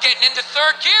 I'm getting into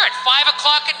third gear at 5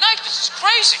 o'clock at night. This is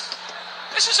crazy.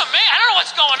 This is amazing. I don't know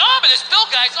what's going on, but this Bill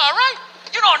guy's all right.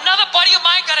 Another buddy of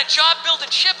mine got a job building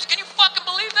ships. Can you fucking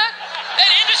believe that?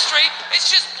 That industry is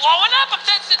just blowing up.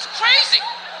 It's crazy.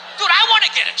 Dude, I want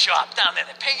to get a job down there.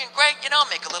 They're paying great,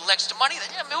 make a little extra money.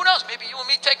 Then, who knows? Maybe you and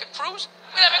me take a cruise.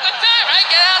 We'd have a good time, right?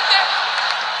 Get out there.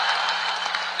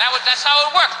 That's how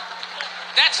it would work.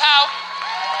 That's how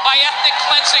my ethnic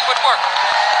cleansing would work.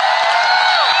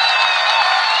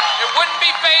 It wouldn't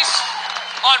be based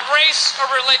on race or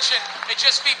religion. It'd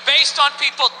just be based on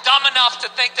people dumb enough to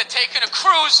think that taking a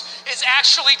cruise is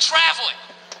actually traveling.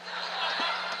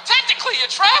 Technically, you're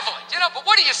traveling, but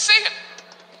what are you seeing?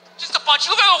 Just a bunch.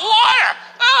 Look at the water.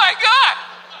 Oh my God.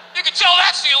 You can tell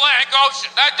that's the Atlantic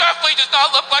Ocean. That definitely does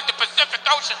not look like the Pacific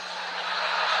Ocean.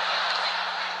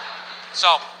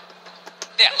 So,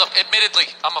 yeah, look, admittedly,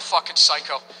 I'm a fucking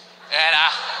psycho. And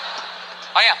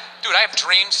I am. Dude, I have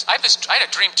dreams. I had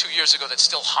a dream 2 years ago that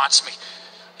still haunts me.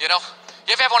 You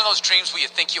ever have one of those dreams where you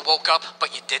think you woke up,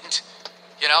 but you didn't?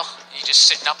 You're just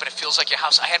sitting up and it feels like your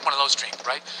house. I had one of those dreams,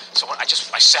 right? So I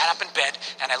sat up in bed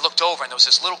and I looked over and there was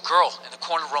this little girl in the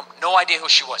corner of the room. No idea who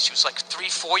she was. She was like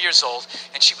 3-4 years old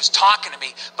and she was talking to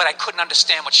me, but I couldn't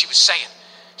understand what she was saying.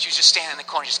 She was just standing in the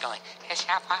corner just going like, I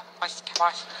was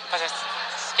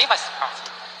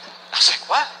like,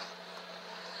 what?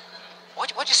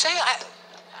 What'd you say?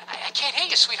 I can't hear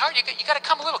you, sweetheart. You got to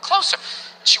come a little closer.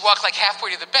 She walked like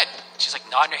halfway to the bed. She's like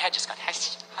nodding her head, just going,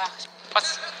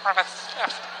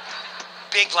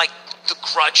 big, like, the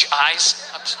Grudge eyes.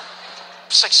 I'm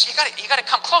just like, you gotta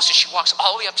come closer. She walks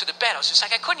all the way up to the bed. I was just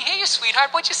like, I couldn't hear you,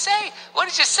 sweetheart. What'd you say? What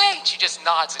did you say? And she just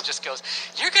nods and just goes,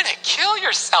 you're gonna kill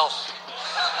yourself.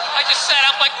 I just sat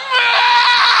up like,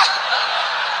 ah!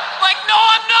 Like, no,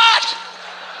 I'm not.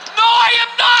 No, I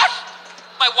am not.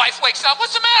 My wife wakes up.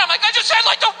 What's the matter? I'm like, I just had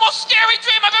like the most scary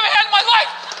dream I've ever had in my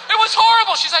life. It was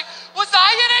horrible. She's like, was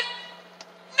I in it?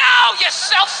 No, you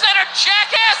self-centered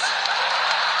jackass.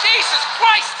 Jesus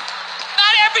Christ.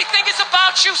 Not everything is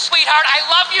about you, sweetheart. I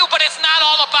love you, but it's not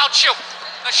all about you.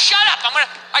 Now shut up.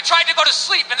 I tried to go to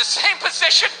sleep in the same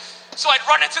position, so I'd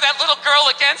run into that little girl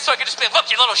again, so I could just be, look,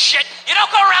 you little shit. You don't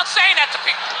go around saying that to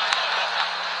people.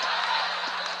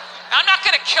 Now, I'm not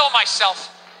going to kill myself.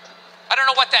 I don't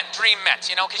know what that dream meant,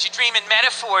 because you dream in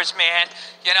metaphors, man,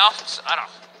 So, I don't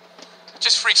know. It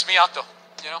just freaks me out, though,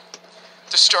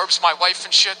 Disturbs my wife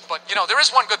and shit, but, there is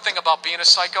one good thing about being a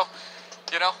psycho,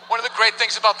 One of the great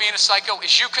things about being a psycho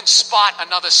is you can spot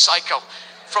another psycho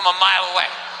from a mile away,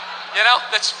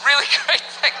 That's a really great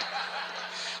thing.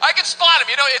 I can spot him,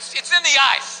 it's in the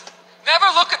eyes. Never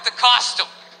look at the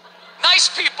costume. Nice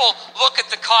people look at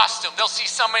the costume. They'll see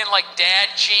someone in, like,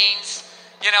 dad jeans,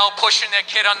 pushing their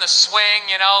kid on the swing,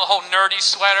 the whole nerdy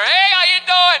sweater. Hey, how you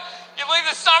doing? You believe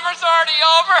the summer's already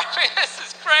over? I mean, this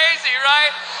is crazy,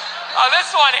 right? Oh,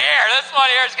 this one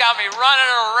here's got me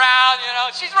running around,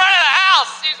 She's running the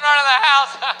house.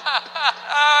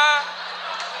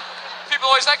 People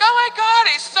always like, oh my God,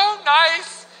 he's so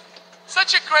nice.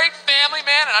 Such a great family,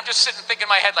 man. And I'm just sitting thinking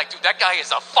in my head like, dude, that guy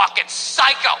is a fucking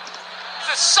psycho. He's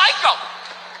a psycho.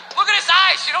 Look at his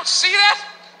eyes. You don't see that?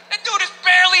 That dude is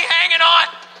barely hanging on.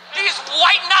 He's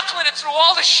white-knuckling it through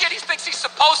all the shit he thinks he's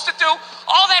supposed to do.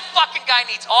 All that fucking guy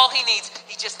needs,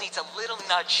 he just needs a little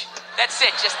nudge. That's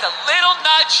it, just a little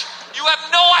nudge. You have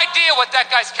no idea what that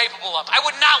guy's capable of. I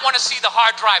would not want to see the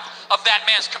hard drive of that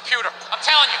man's computer. I'm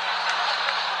telling you.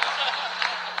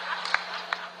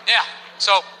 Yeah,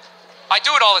 so I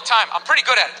do it all the time. I'm pretty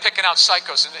good at it, picking out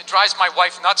psychos, and it drives my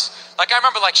wife nuts. Like, I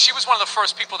remember, she was one of the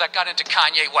first people that got into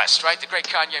Kanye West, right? The great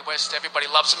Kanye West. Everybody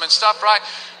loves him and stuff, right?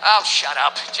 Oh, shut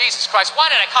up. Jesus Christ. Why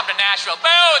did I come to Nashville?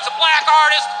 Boo, it's a black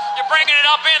artist. You're bringing it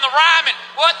up in the rhyming.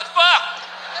 What the fuck?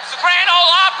 It's the Grand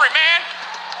Ole Opry, man.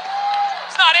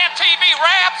 It's not MTV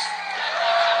Raps.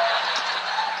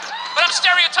 But I'm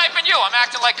stereotyping you. I'm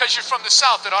acting like because you're from the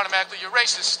South that automatically you're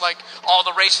racist. Like all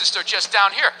the racists are just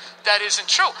down here. That isn't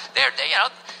true. They're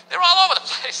all over the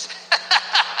place.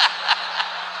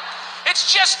 It's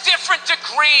just different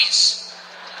degrees,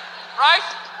 right?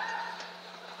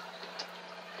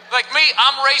 Like me,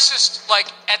 I'm racist,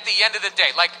 at the end of the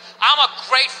day. I'm a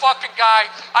great fucking guy.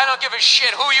 I don't give a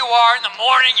shit who you are. In the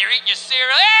morning, you're eating your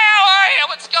cereal. Hey, how are you?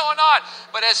 What's going on?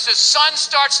 But as the sun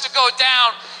starts to go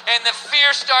down and the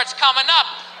fear starts coming up,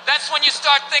 that's when you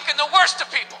start thinking the worst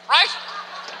of people, right?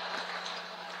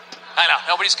 I know,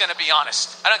 nobody's going to be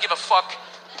honest. I don't give a fuck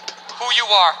who you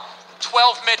are.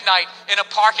 12 midnight in a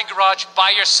parking garage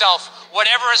by yourself.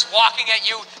 Whatever is walking at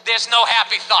you, there's no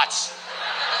happy thoughts.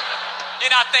 You're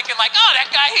not thinking like, oh,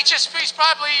 that guy, he's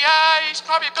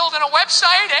probably building a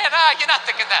website, and you're not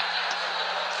thinking that.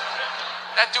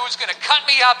 That dude's gonna cut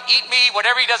me up, eat me,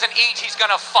 whatever he doesn't eat, he's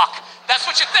gonna fuck. That's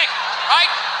what you think, right?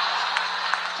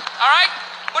 All right?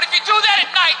 But if you do that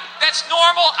at night, that's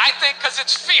normal, I think, because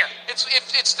it's fear. It's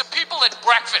the people at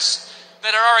breakfast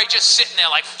that are already just sitting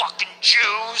there like fucking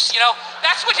Jews,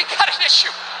 That's when you got an issue.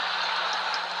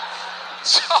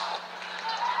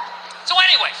 So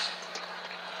anyways.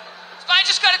 I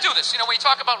just got to do this. When you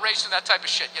talk about race and that type of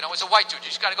shit, as a white dude,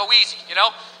 you just got to go easy,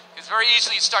 Because very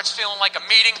easily it starts feeling like a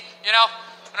meeting,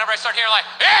 Whenever I start hearing like,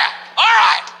 yeah, all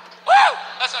right, woo!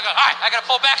 That's not good. All right, I got to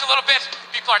pull back a little bit.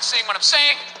 People aren't seeing what I'm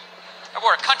saying. I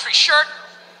wore a country shirt.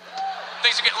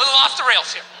 Things are getting a little off the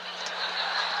rails here.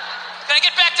 Can I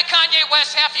get back to Kanye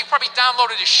West? Half of you probably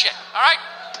downloaded his shit, all right?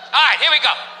 All right, here we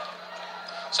go.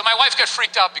 So my wife got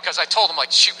freaked out because I told him,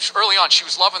 early on, she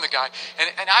was loving the guy.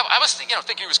 And I was thinking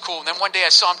he was cool. And then one day I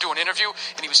saw him do an interview,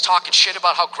 and he was talking shit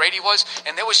about how great he was.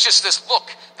 And there was just this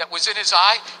look that was in his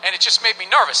eye, and it just made me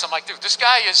nervous. I'm like, dude, this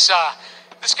guy's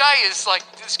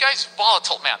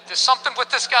volatile, man. There's something with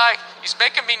this guy. He's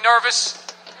making me nervous.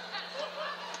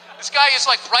 This guy is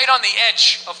right on the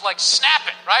edge of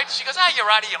snapping, right? She goes, you're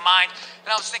out of your mind. And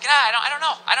I was thinking, I don't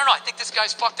know. I think this guy's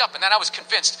fucked up. And then I was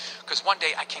convinced because one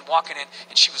day I came walking in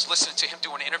and she was listening to him do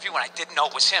an interview and I didn't know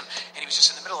it was him. And he was just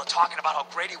in the middle of talking about how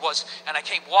great he was. And I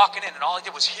came walking in and all I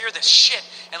did was hear this shit.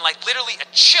 And literally a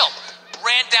chill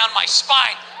ran down my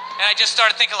spine. And I just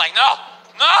started thinking no.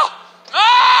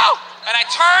 And I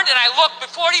turned and I looked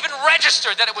before it even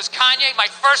registered that it was Kanye. My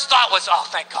first thought was, oh,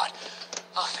 thank God.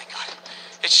 Oh, thank God.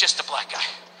 it's just a black guy.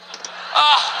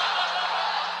 Oh,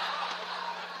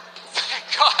 thank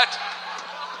God.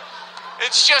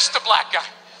 It's just a black guy.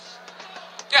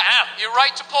 Yeah, you're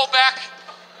right to pull back.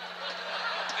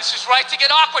 This is right to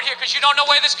get awkward here because you don't know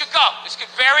where this could go. This could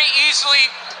very easily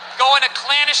go in a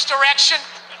clannish direction.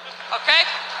 Okay?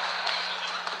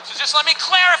 So just let me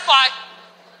clarify.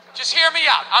 Just hear me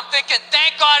out. I'm thinking,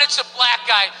 thank God it's a black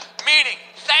guy. Meaning,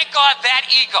 thank God that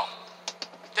ego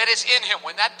that is in him,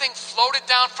 when that thing floated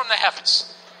down from the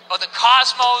heavens, or the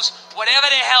cosmos, whatever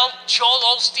the hell Joel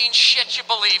Osteen shit you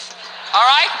believe. All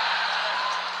right?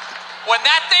 When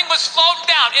that thing was floating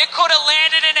down, it could have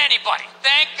landed in anybody.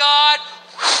 Thank God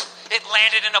it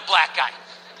landed in a black guy.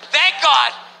 Thank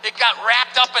God it got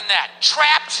wrapped up in that,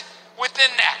 trapped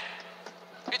within that.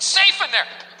 It's safe in there.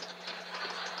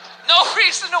 No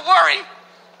reason to worry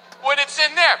when it's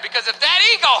in there. Because if that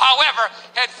ego, however,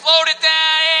 had floated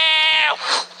down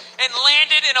and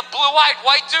landed in a blue-eyed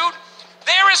white dude,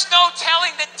 there is no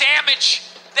telling the damage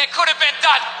that could have been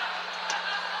done.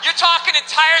 You're talking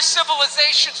entire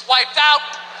civilizations wiped out,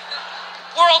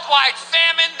 worldwide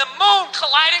famine, the moon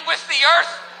colliding with the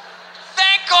earth.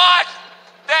 Thank God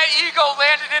that ego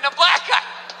landed in a black guy.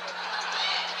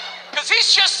 Because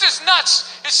he's just as nuts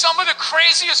as some of the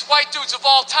craziest white dudes of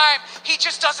all time. He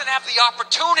just doesn't have the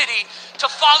opportunity to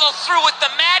follow through with the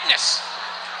madness.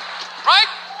 Right?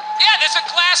 Yeah, there's a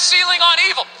glass ceiling on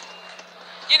evil.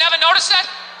 You never noticed that?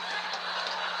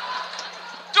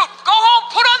 Dude, go home,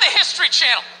 put on the History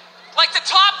Channel. Like the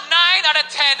top 9 out of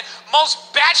 10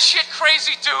 most batshit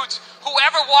crazy dudes who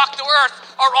ever walked the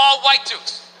earth are all white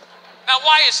dudes. Now,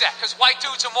 why is that? Because white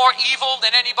dudes are more evil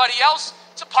than anybody else?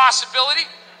 It's a possibility.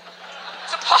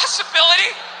 It's a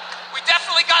possibility. We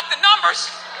definitely got the numbers.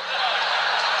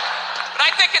 But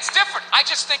I think it's different. I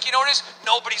just think, you know what it is?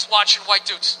 Nobody's watching white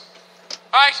dudes.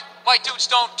 All right? White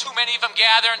dudes don't, too many of them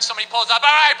gather and somebody pulls up.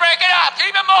 All right, break it up.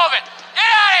 Keep it moving. Get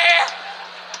out of here.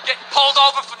 Get pulled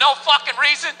over for no fucking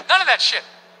reason. None of that shit.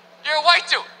 You're a white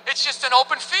dude. It's just an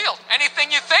open field. Anything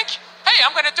you think, hey,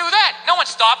 I'm going to do that. No one's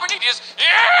stopping you.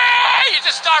 You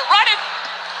just start running.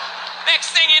 Next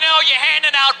thing you know, you're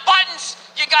handing out buttons.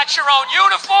 You got your own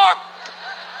uniform.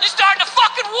 You're starting a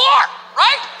fucking war,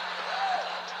 right?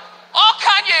 All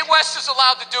Kanye West is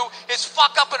allowed to do is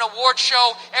fuck up an award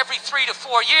show every 3 to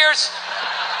 4 years.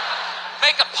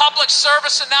 Make a public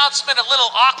service announcement a little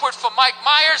awkward for Mike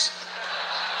Myers.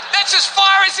 That's as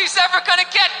far as he's ever going to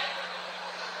get.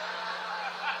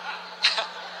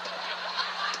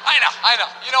 I know.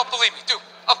 You don't believe me, dude.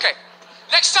 Okay.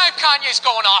 Next time Kanye's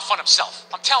going off on himself,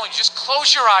 I'm telling you, just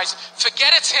close your eyes,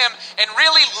 forget it's him, and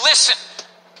really listen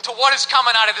to what is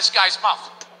coming out of this guy's mouth.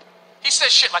 He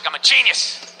says shit like, I'm a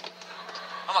genius.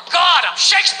 I'm a god. I'm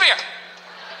Shakespeare.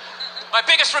 My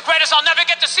biggest regret is I'll never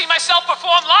get to see myself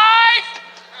perform live.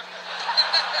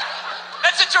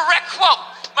 That's a direct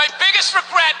quote. My biggest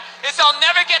regret is I'll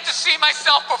never get to see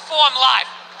myself perform live.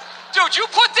 Dude, you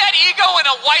put that ego in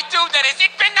a white dude that is,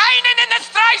 ich bin einen in der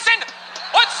Streisen.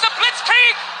 What's the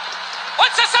Blitzkrieg?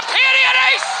 What's the superior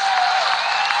race?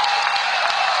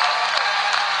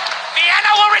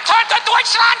 Vienna will return to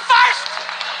Deutschland first.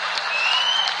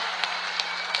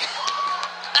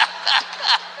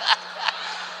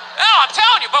 No, I'm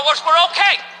telling you, but we're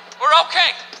okay. We're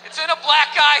okay. It's in a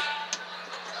black guy.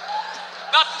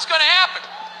 Nothing's gonna happen.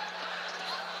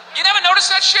 You never notice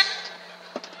that shit?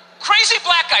 Crazy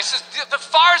black guys, the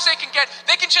far as they can get,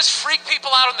 they can just freak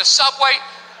people out on the subway.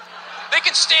 They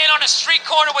can stand on a street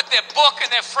corner with their book and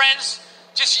their friends,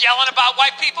 just yelling about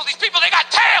white people. These people, they got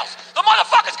tails. The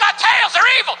motherfuckers got tails.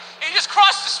 They're evil. And you just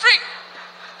cross the street.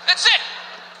 That's it.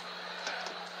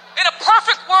 In a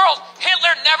perfect world,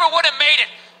 Hitler never would have made it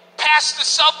past the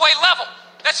subway level.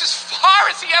 That's as far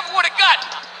as he ever would have got.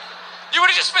 You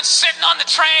would have just been sitting on the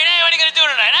train. Hey, what are you going to do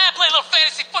tonight? I play a little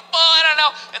fantasy football. I don't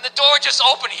know. And the door just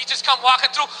opened. He just come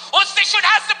walking through. Und the should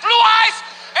has the blue eyes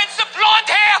and the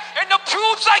blonde hair and the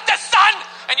pubes like the sun.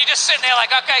 And you're just sitting there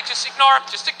like, okay, just ignore him.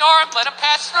 Just ignore him. Let him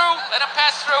pass through. Let him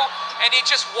pass through. And he'd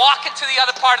just walk into the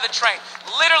other part of the train.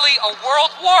 Literally a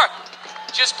world war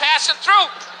just passing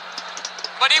through.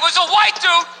 But he was a white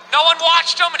dude. No one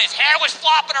watched him and his hair was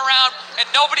flopping around and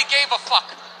nobody gave a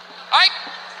fuck. All right?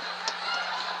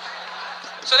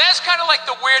 So that's kind of like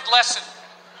the weird lesson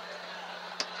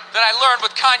that I learned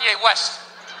with Kanye West.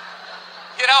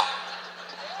 You know?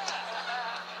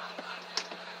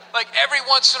 Like every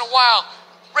once in a while,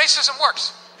 racism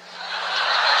works.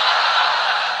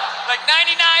 Like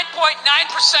 99.9%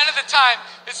 of the time,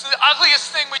 it's the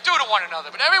ugliest thing we do to one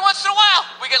another. But every once in a while,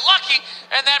 we get lucky,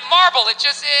 and that marble, it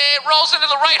rolls into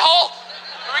the right hole,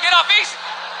 and we get off easy.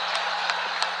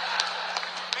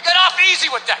 We get off easy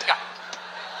with that guy.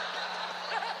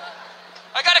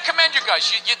 you guys.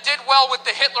 You did well with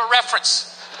the Hitler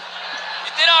reference.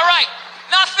 You did all right.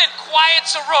 Nothing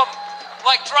quiets a room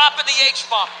like dropping the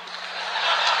H-bomb.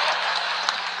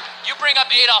 You bring up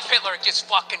Adolf Hitler, it gets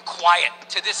fucking quiet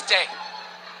to this day.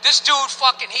 This dude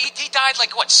fucking, he died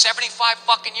like, what, 75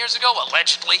 fucking years ago?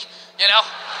 Allegedly, you know?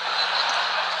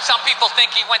 Some people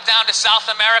think he went down to South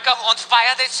America on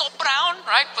fire, they're so brown,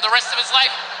 right? For the rest of his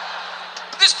life.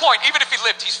 At this point, even if he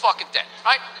lived, he's fucking dead,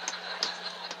 right?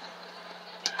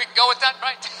 We can go with that,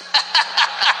 right?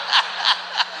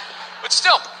 But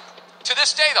still, to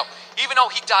this day though, even though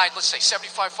he died, let's say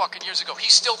 75 fucking years ago,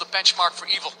 he's still the benchmark for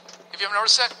evil. Have you ever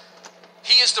noticed that?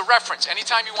 He is the reference.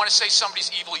 Anytime you want to say somebody's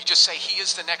evil, you just say he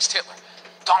is the next Hitler.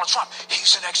 Donald Trump,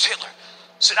 he's the next Hitler.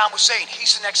 Saddam Hussein,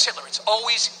 he's the next Hitler. It's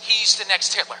always he's the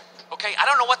next Hitler. Okay? I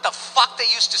don't know what the fuck they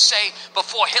used to say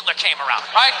before Hitler came around,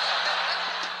 right?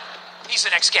 He's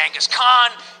the next Genghis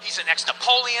Khan. He's the next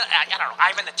Napoleon. I don't know,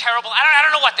 Ivan the Terrible. I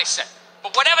don't know what they said.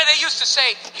 But whatever they used to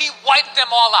say, he wiped them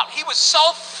all out. He was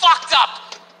so fucked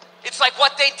up. It's like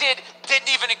what they did didn't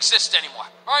even exist anymore,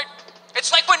 right? It's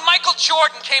like when Michael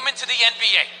Jordan came into the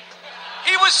NBA.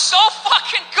 He was so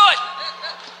fucking good.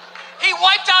 He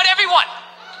wiped out everyone.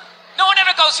 No one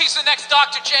ever goes, he's the next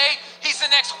Dr. J, he's the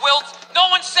next Wilt. No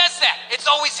one says that. It's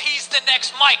always, he's the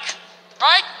next Mike,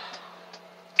 right?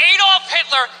 Adolf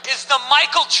Hitler is the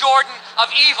Michael Jordan of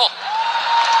evil.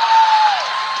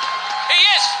 He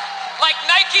is. Like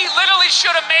Nike literally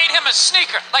should have made him a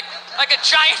sneaker, like a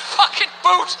giant fucking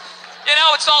boot. You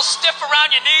know, it's all stiff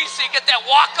around your knees so you get that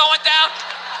walk going down,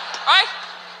 right?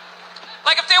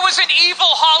 Like if there was an evil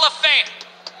Hall of Fame,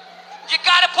 you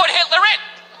gotta put Hitler in.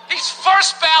 He's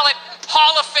first ballot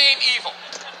Hall of Fame evil,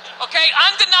 okay?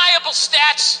 Undeniable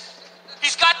stats.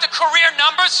 He's got the career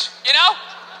numbers, you know?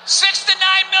 6 to 9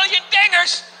 million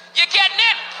dingers, you're getting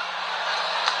in.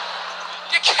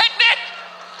 You're getting in.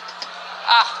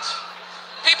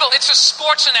 People, it's a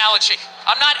sports analogy.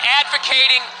 I'm not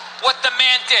advocating what the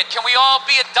man did. Can we all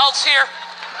be adults here?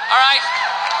 All right?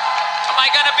 Am I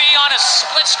going to be on a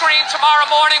split screen tomorrow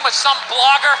morning with some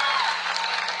blogger?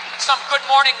 Some Good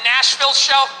Morning Nashville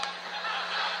show?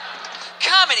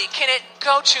 Comedy, can it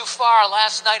go too far?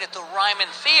 Last night at the Ryman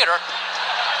Theater,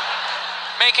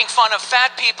 making fun of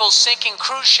fat people sinking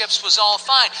cruise ships was all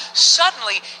fine.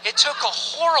 Suddenly, it took a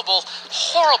horrible,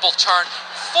 horrible turn.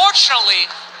 Fortunately,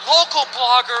 local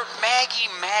blogger Maggie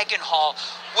Magenhall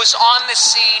was on the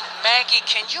scene. Maggie,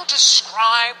 can you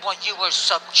describe what you were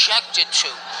subjected to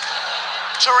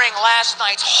during last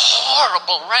night's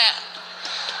horrible rant?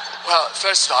 Well,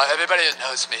 first of all, everybody that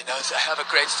knows me knows I have a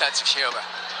great sense of humor.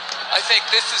 I think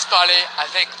this is funny. I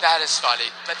think that is funny.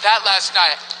 But that last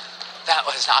night, that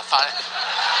was not funny.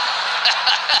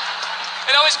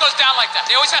 It always goes down like that.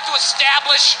 They always have to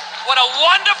establish what a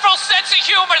wonderful sense of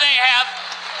humor they have.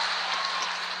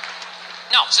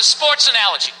 No, it's a sports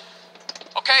analogy.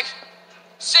 Okay?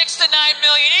 6 to 9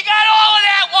 million. He got all of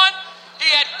that one.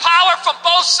 He had power from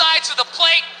both sides of the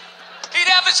plate. He'd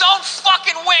have his own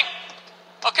fucking wing.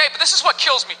 Okay, but this is what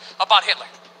kills me about Hitler.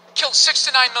 Killed 6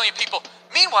 to 9 million people.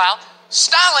 Meanwhile,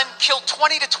 Stalin killed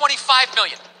 20 to 25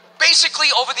 million. Basically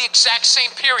over the exact same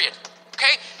period.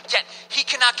 Okay? Yet, he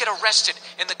cannot get arrested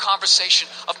in the conversation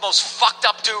of most fucked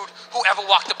up dude who ever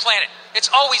walked the planet. It's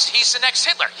always, he's the next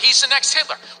Hitler. He's the next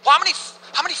Hitler. Well,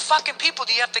 how many fucking people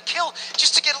do you have to kill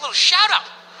just to get a little shout out?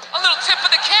 A little tip of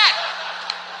the cat.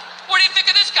 What do you think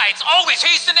of this guy? It's always,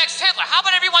 he's the next Hitler. How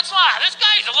about every once in a while, this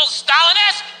guy's a little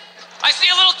Stalin-esque. I see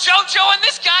a little JoJo in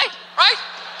this guy, right?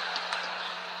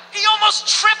 He almost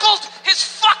tripled his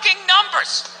fucking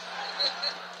numbers.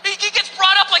 He gets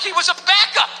brought up like he was a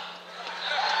backup.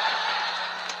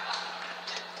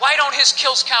 Why don't his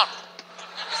kills count?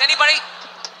 Is anybody,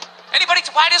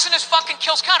 why doesn't his fucking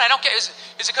kills count? I don't get, is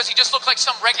it because he just looked like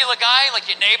some regular guy, like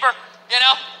your neighbor, you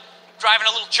know? Driving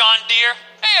a little John Deere.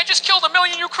 Hey, I just killed 1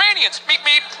 million Ukrainians. Meet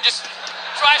me, just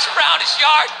drives around his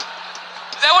yard.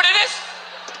 Is that what it is?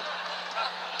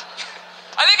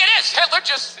 I think it is. Hitler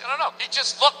just, I don't know, he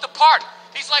just looked the part.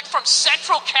 He's like from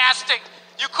central casting.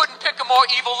 You couldn't pick a more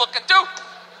evil looking dude.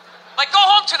 Like, go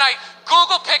home tonight,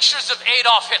 Google pictures of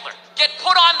Adolf Hitler. Get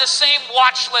put on the same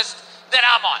watch list that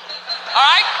I'm on. All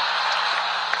right?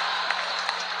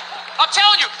 I'm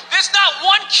telling you, there's not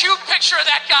one cute picture of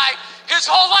that guy his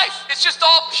whole life. It's just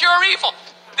all pure evil.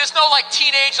 There's no, like,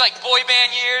 teenage, like, boy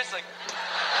band years. Like,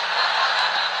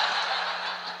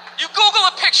 you Google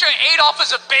a picture of Adolf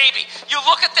as a baby. You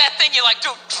look at that thing, you're like,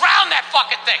 dude, drown that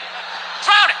fucking thing.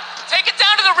 Drown it. Take it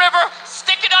down to the river,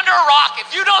 stick it under a rock.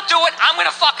 If you don't do it, I'm gonna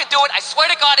fucking do it. I swear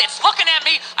to God, it's looking at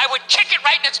me. I would kick it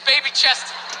right in its baby chest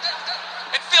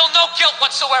and feel no guilt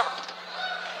whatsoever.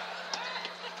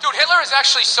 Dude, Hitler is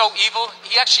actually so evil,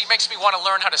 he actually makes me want to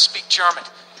learn how to speak German.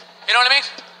 You know what I mean?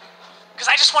 Because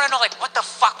I just want to know, like, what the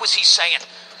fuck was he saying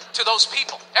to those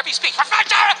people? Every speech,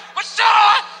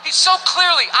 he's so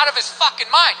clearly out of his fucking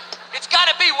mind. It's got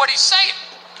to be what he's saying.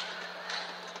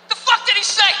 The fuck did he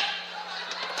say?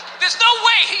 There's no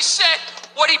way he said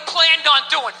what he planned on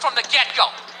doing from the get-go.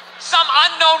 Some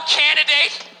unknown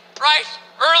candidate, right?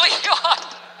 Early on.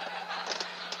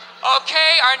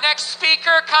 Okay, our next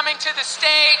speaker coming to the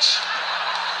stage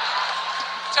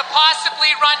to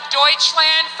possibly run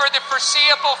Deutschland for the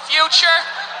foreseeable future.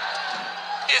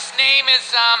 His name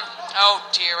is, oh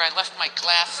dear, I left my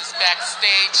glasses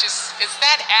backstage. Is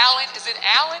that Alan? Is it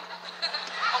Alan?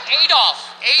 Oh,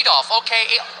 Adolf,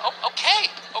 okay. Okay.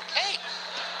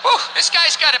 Whew, this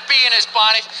guy's got a bee in his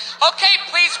bonnet. Okay,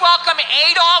 please welcome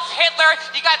Adolf Hitler.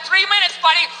 You got 3 minutes,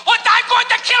 buddy. And I'm going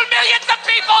to kill millions of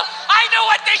people. I know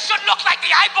what they should look like. The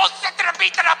eyeballs sit to the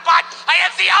meat to the butt. I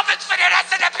have the ovens for the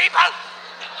rest of the people.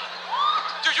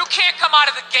 Dude, you can't come out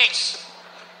of the gates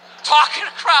talking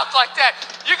to crowds like that.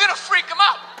 You're going to freak them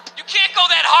out. You can't go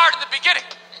that hard in the beginning.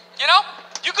 You know?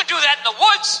 You can do that in the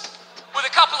woods with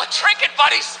a couple of drinking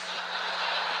buddies.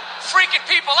 Freaking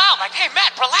people out, like, hey,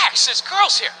 Matt, relax, there's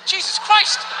girls here. Jesus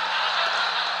Christ.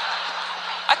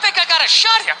 I think I got a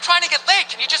shot here. I'm trying to get laid.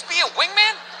 Can you just be a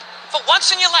wingman? For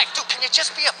once in your life, dude, can you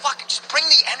just be a fucking, just bring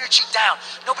the energy down.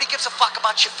 Nobody gives a fuck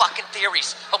about your fucking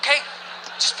theories, okay?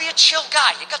 Just be a chill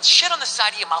guy. You got shit on the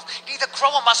side of your mouth. You either grow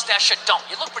a mustache or don't.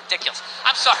 You look ridiculous.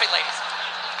 I'm sorry, ladies.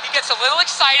 He gets a little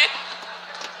excited.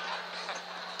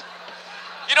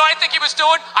 You know what I think he was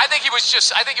doing? I think he was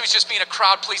just being a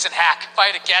crowd-pleasing hack, if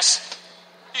I had to guess.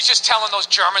 He's just telling those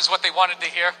Germans what they wanted to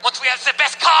hear. Once we have the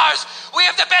best cars, we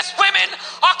have the best women,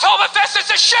 Oktoberfest is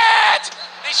the shit!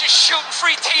 And he's just shooting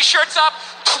free t-shirts up.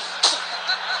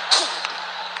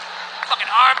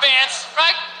 Fucking armbands,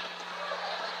 right?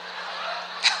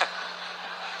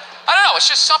 I don't know, it's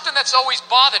just something that's always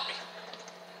bothered me.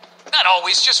 Not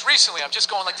always, just recently. I'm just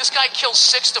going like, this guy kills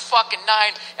 6 to fucking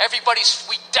 9.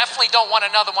 We definitely don't want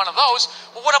another one of those.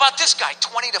 Well, what about this guy?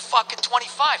 20 to fucking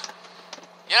 25.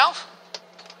 You know?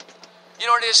 You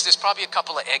know what it is? There's probably a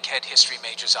couple of egghead history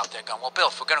majors out there going, well, Bill,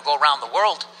 if we're going to go around the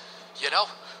world, you know,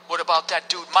 what about that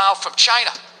dude Mao from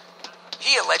China?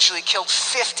 He allegedly killed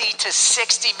 50 to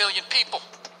 60 million people.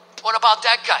 What about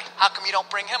that guy? How come you don't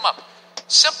bring him up?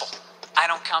 Simple. I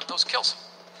don't count those kills.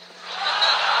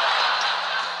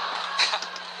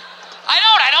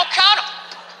 I don't count them.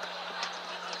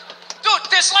 Dude,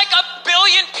 there's like 1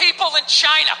 billion people in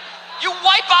China. You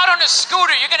wipe out on a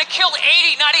scooter, you're gonna kill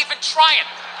 80, not even trying.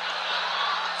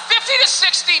 50 to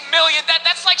 60 million,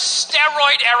 that's like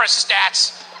steroid era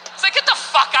stats. It's like, get the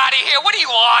fuck out of here. What are you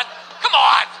on? Come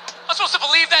on. I'm supposed to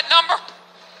believe that number?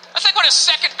 That's like when a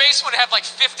second baseman would have like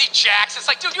 50 jacks. It's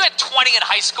like, dude, you had 20 in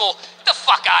high school. Get the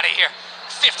fuck out of here.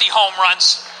 50 home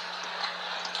runs.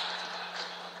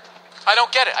 I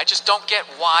don't get it. I just don't get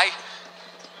why.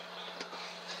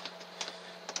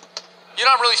 You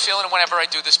know, I'm really feeling it whenever I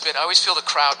do this bit. I always feel the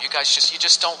crowd. You guys you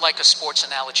just don't like a sports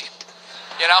analogy.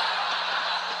 You know?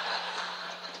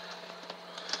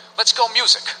 Let's go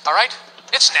music, all right?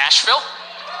 It's Nashville.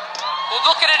 We'll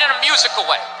look at it in a musical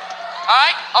way. All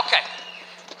right? Okay.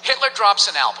 Hitler drops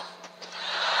an album.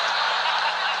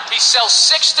 He sells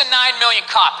 6 to 9 million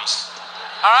copies.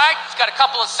 All right? He's got a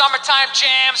couple of summertime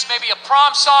jams, maybe a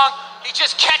prom song. He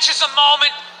just catches a moment.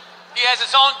 He has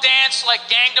his own dance, like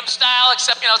Gangnam Style,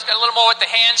 except, you know, it's got a little more with the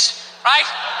hands, right?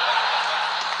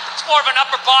 It's more of an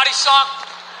upper body song.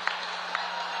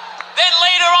 Then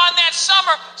later on that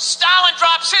summer, Stalin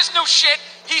drops his new shit.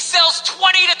 He sells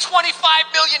 20 to 25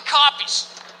 million copies.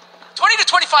 20 to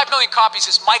 25 million copies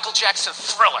is Michael Jackson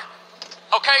Thriller.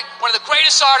 Okay? One of the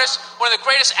greatest artists, one of the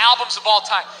greatest albums of all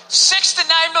time. 6 to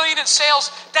 9 million in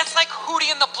sales, that's like Hootie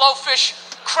and the Blowfish,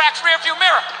 cracked rearview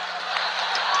mirror.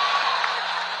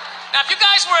 Now, if you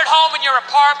guys were at home in your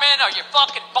apartment or your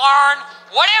fucking barn,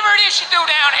 whatever it is you do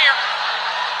down here,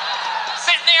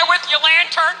 sitting there with your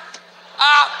lantern,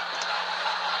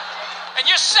 and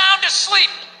you're sound asleep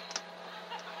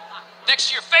next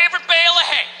to your favorite bale of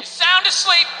hay, you're sound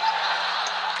asleep,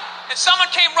 and someone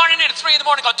came running in at 3 in the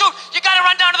morning and go, dude, you gotta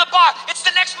run down to the bar. It's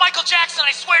the next Michael Jackson,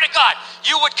 I swear to God.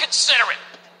 You would consider it.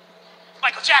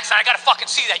 Michael Jackson, I gotta fucking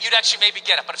see that. You'd actually maybe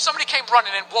get it. But if somebody came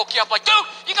running and woke you up like, dude,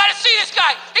 you gotta see this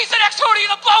guy. He's the next Hootie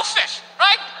and the Blowfish,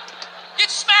 right? You'd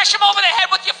smash him over the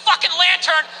head with your fucking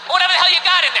lantern or whatever the hell you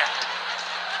got in there.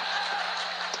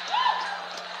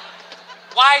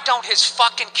 Why don't his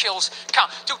fucking kills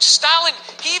count? Dude, Stalin,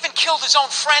 he even killed his own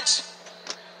friends.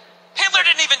 Hitler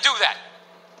didn't even do that.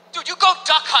 Dude, you go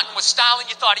duck hunting with Stalin,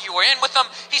 you thought you were in with him.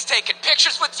 He's taking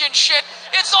pictures with you and shit.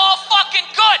 It's all fucking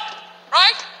good,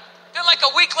 right? Then like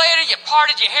a week later, you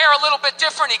parted your hair a little bit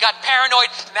different. He got paranoid,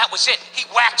 and that was it. He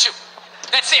whacked you.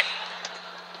 That's it.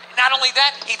 Not only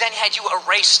that, he then had you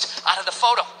erased out of the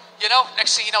photo. You know,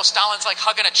 next thing you know, Stalin's like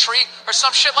hugging a tree or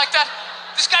some shit like that.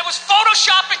 This guy was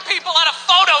photoshopping people out of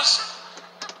photos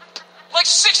like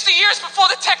 60 years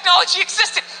before the technology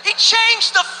existed. He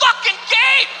changed the fucking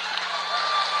game.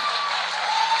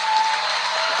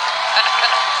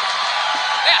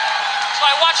 Yeah, so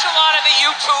I watch a lot of the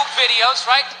YouTube videos,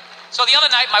 right? So the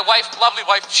other night, my wife, lovely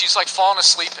wife, she's like falling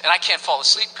asleep, and I can't fall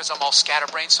asleep because I'm all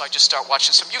scatterbrained, so I just start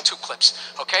watching some YouTube clips,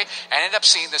 okay? And I ended up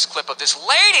seeing this clip of this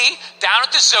lady down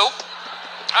at the zoo,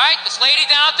 all right? This lady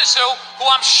down at the zoo, who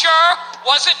I'm sure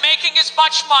wasn't making as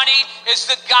much money as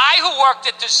the guy who worked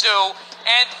at the zoo,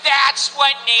 and that's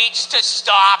what needs to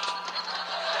stop.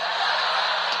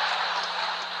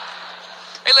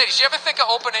 Hey, ladies, you ever think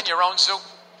of opening your own zoo?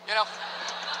 You know?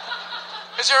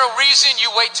 Is there a reason you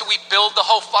wait till we build the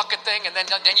whole fucking thing and then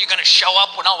you're going to show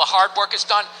up when all the hard work is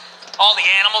done? All the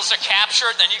animals are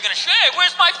captured, then you're going to say, hey,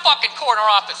 where's my fucking corner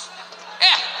office?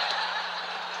 Yeah.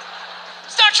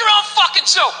 Start your own fucking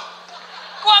zoo.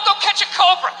 Go on, go catch a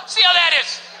cobra. See how that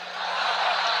is.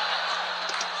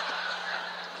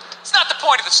 It's not the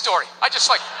point of the story. I just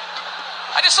like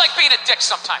being a dick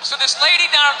sometimes. So this lady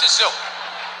down at the zoo,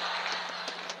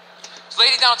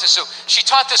 she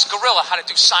taught this gorilla how to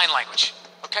do sign language.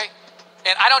 Okay?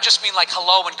 And I don't just mean like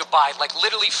hello and goodbye, like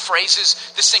literally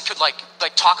phrases. This thing could like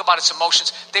talk about its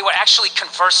emotions. They were actually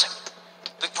conversing.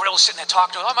 The gorilla was sitting there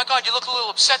talking to her. Oh my God, you look a little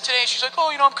upset today. She's like,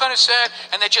 oh, you know, I'm kind of sad.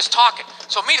 And they're just talking.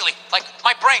 So immediately, like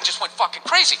my brain just went fucking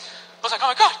crazy. I was like, oh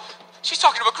my God, she's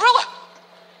talking to a gorilla.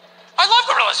 I love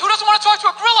gorillas. Who doesn't want to talk to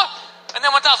a gorilla? And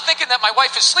then without thinking that my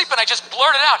wife is sleeping, I just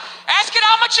blurted out, ask it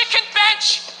how much it can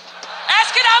bench.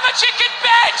 Ask it how much it can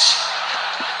bench.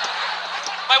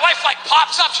 My wife like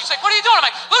pops up. She's like, what are you doing? I'm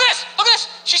like, look at this. Look at this.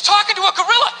 She's talking to a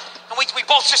gorilla. And we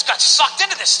both just got sucked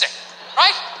into this thing,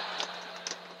 right?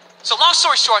 So long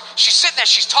story short, she's sitting there.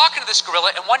 She's talking to this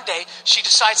gorilla. And one day she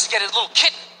decides to get a little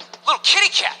kitten, little kitty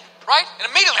cat, right?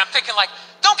 And immediately I'm thinking like,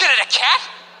 don't get it a cat.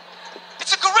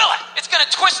 It's a gorilla. It's going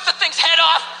to twist the thing's head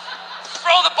off,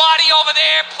 throw the body over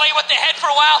there, play with the head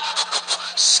for a while,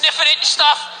 sniffing it and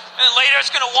stuff. And then later it's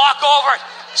going to walk over,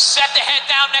 set the head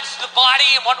down next to the body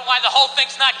and wonder why the whole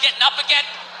thing's not getting up again.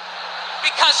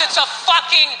 Because it's a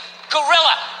fucking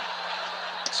gorilla.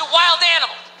 It's a wild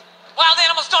animal. Wild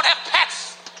animals don't have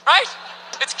pets, right?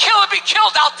 It's kill or be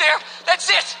killed out there.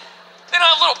 That's it. They don't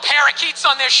have little parakeets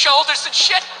on their shoulders and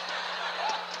shit.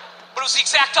 But it was the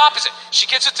exact opposite. She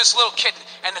gives it this little kitten,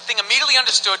 and the thing immediately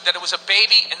understood that it was a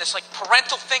baby, and this like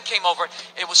parental thing came over it.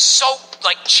 It was so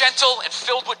like gentle and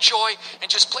filled with joy, and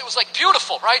just it was like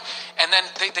beautiful, right? And then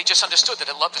they just understood that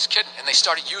it loved this kitten, and they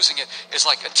started using it as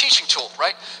like a teaching tool,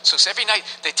 right? So every night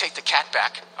they take the cat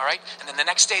back, all right? And then the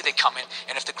next day they come in,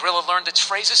 and if the gorilla learned its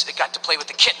phrases, it got to play with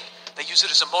the kitten. They use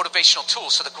it as a motivational tool.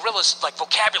 So the gorilla's like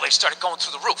vocabulary started going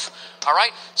through the roof. All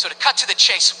right? So to cut to the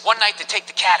chase, one night they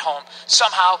take the cat home.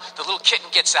 Somehow the little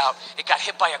kitten gets out. It got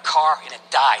hit by a car and it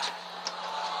died.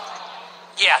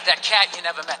 Yeah, that cat you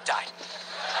never met died.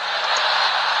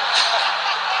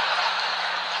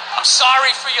 I'm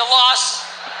sorry for your loss.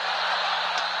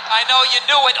 I know you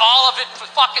knew it, all of it,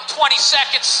 for fucking 20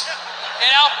 seconds.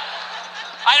 You know?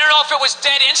 I don't know if it was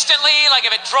dead instantly, like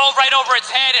if it drove right over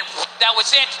its head and that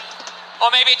was it. Or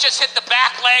maybe it just hit the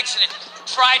back legs and it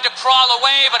tried to crawl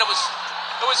away, but it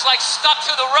was like stuck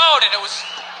to the road and it was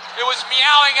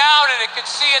meowing out and it could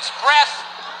see its breath.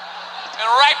 And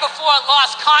right before it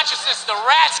lost consciousness, the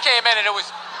rats came in and it was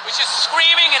just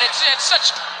screaming, and it had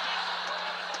such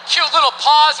cute little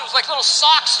paws. It was like little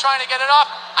socks trying to get it off.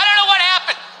 I don't know what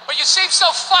happened, but you seem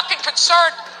so fucking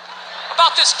concerned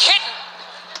about this kitten.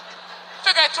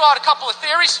 Figure I'd throw out a couple of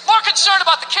theories. More concerned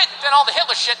about the kitten than all the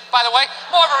Hitler shit, by the way.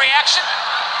 More of a reaction.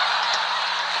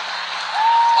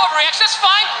 That's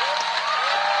fine.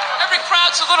 Every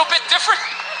crowd's a little bit different.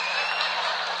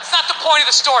 It's not the point of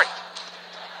the story.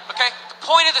 Okay? The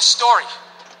point of the story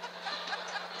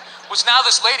was now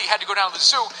this lady had to go down to the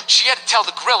zoo. She had to tell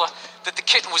the gorilla that the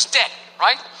kitten was dead,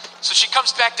 right? So she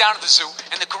comes back down to the zoo,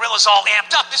 and the gorilla's all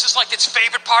amped up. This is like its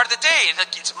favorite part of the day.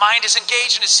 Its mind is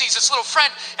engaged, and it sees its little friend.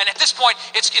 And at this point,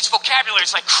 its vocabulary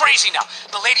is like crazy now.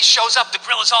 The lady shows up, the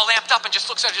gorilla's all amped up, and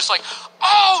just looks at her just like,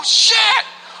 oh, shit!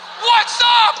 What's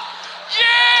up?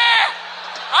 Yeah!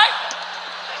 Right?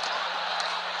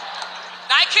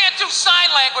 Now, I can't do sign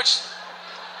language,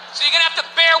 so you're going to have to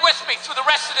bear with me through the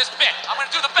rest of this bit. I'm going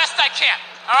to do the best I can,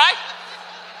 all right?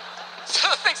 So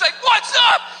the thing's like, what's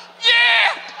up?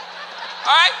 Yeah!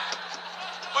 All right?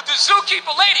 But the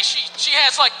zookeeper lady, she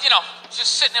has like,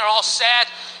 just sitting there all sad,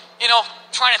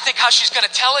 trying to think how she's going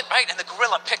to tell it, right? And the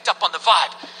gorilla picked up on the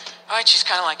vibe. All right, she's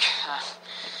kind of like,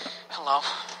 hello.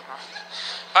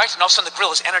 All right, and all of a sudden the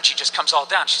gorilla's energy just comes all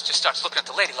down. She just starts looking at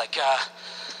the lady like,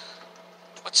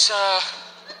 what's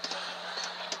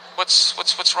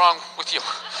wrong with you?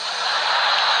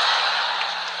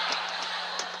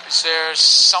 Is there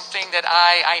something that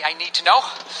I need to know?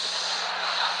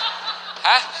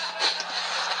 Huh?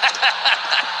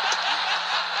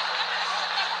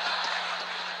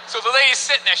 So the lady's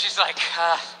sitting there, she's like,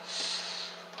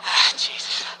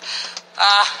 Jesus.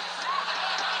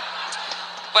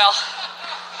 Well,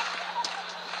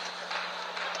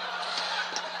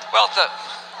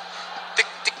 the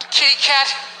kitty cat,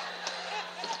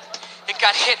 it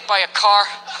got hit by a car,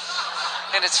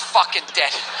 and it's fucking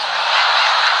dead.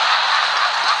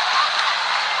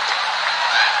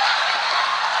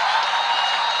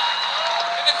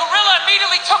 And the gorilla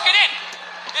immediately took it in.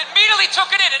 It immediately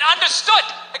took it in and understood.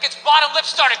 Like its bottom lip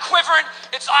started quivering,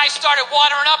 its eyes started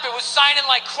watering up, it was signing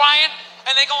like crying.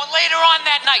 And they go, and later on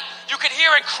that night, you could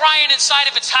hear it crying inside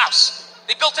of its house.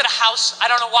 They built it a house, I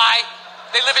don't know why.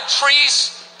 They live in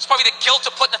trees. It's probably the guilt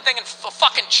of putting the thing in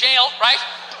fucking jail, right?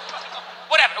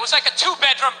 Whatever, it was like a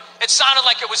 2-bedroom. It sounded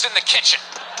like it was in the kitchen.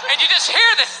 And you just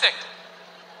hear this thing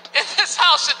in this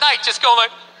house at night just go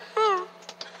like,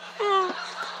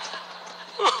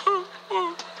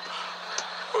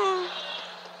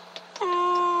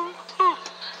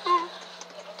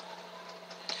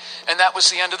 and that was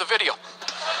the end of the video.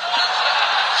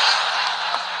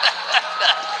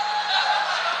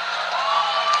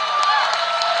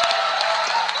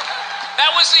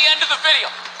 That was the end of the video.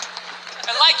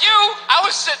 And like you, I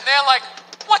was sitting there like,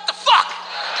 what the fuck?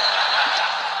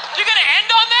 You're gonna end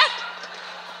on that?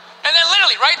 And then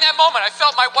literally, right in that moment, I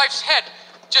felt my wife's head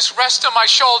just rest on my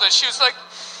shoulder. She was like,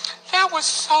 that was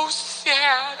so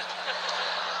sad.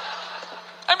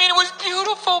 I mean, it was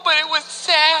beautiful, but it was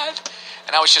sad.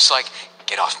 And I was just like,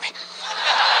 get off me.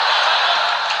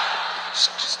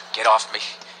 Just get off me.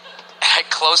 And I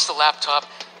closed the laptop,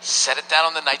 set it down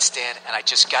on the nightstand, and I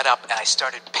just got up and I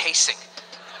started pacing.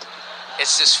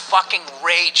 It's this fucking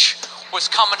rage was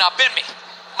coming up in me.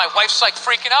 My wife's like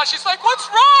freaking out. She's like, what's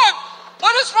wrong?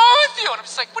 What is wrong with you? And I'm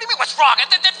just like, what do you mean what's wrong?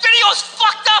 That video is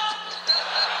fucked up.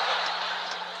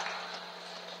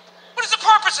 What is the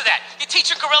purpose of that? You teach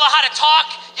a gorilla how to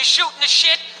talk, you shoot in the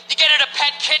shit, you get it a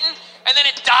pet kitten, and then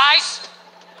it dies,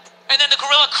 and then the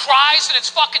gorilla cries and it's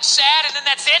fucking sad, and then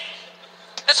that's it?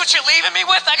 That's what you're leaving me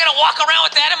with? I gotta walk around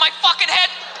with that in my fucking head?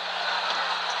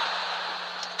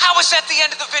 How was that the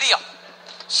end of the video?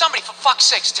 Somebody, for fuck's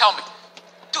sakes, tell me.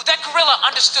 Dude, that gorilla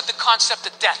understood the concept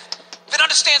of death. If it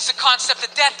understands the concept of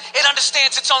death, it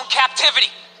understands its own captivity.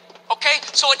 Okay?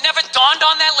 So it never dawned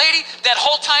on that lady, that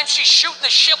whole time she's shooting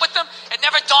the shit with them, it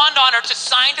never dawned on her to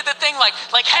sign to the thing like,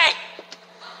 hey,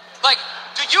 like,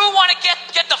 do you want to get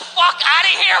the fuck out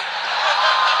of here?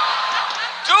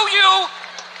 Do you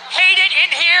hate it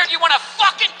in here? Do you want to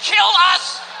fucking kill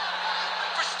us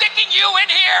for sticking you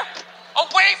in here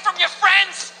away from your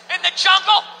friends in the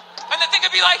jungle? And the thing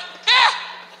would be like, yeah,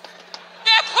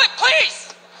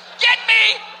 please, get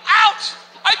me out.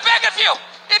 I beg of you.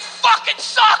 It fucking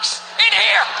sucks in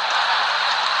here.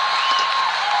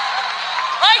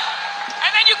 Right?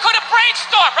 And then you could have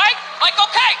brainstormed, right? Like,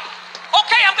 okay,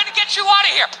 I'm gonna get you out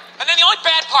of here. And then the only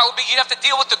bad part would be you'd have to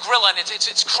deal with the gorilla and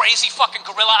it's crazy fucking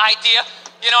gorilla idea.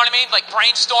 You know what I mean? Like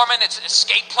brainstorming, it's an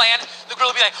escape plan. The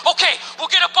gorilla would be like, okay,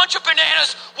 we'll get a bunch of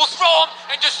bananas, we'll throw them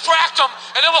and distract them,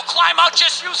 and then we'll climb out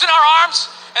just using our arms.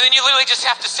 And then you literally just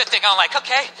have to sit there going like,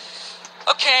 okay,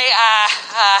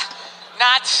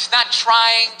 not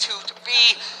trying to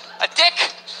be a dick,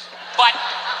 but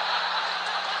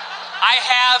I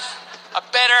have a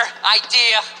better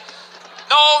idea.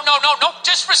 No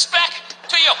disrespect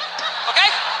to you, okay?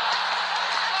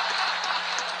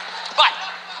 But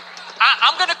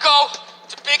I'm gonna go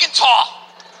to big and tall.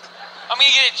 I'm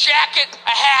gonna get a jacket,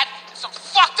 a hat, and some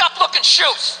fucked up looking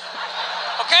shoes,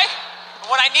 okay? And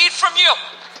what I need from you,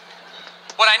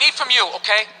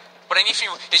 okay? What I need from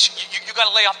you is you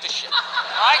gotta lay off this shit,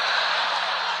 all right?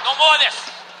 No more of this.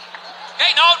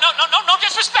 Okay, no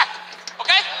disrespect,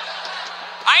 okay?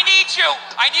 I need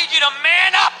you to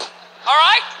man up, all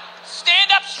right?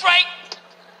 Stand up straight,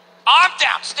 arm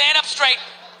down, stand up straight.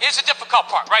 Here's the difficult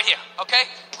part, right here, okay?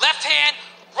 Left hand,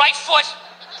 right foot,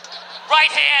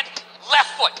 right hand,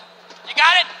 left foot. You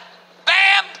got it?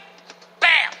 Bam,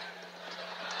 bam.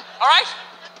 All right?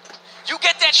 You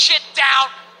get that shit down,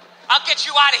 I'll get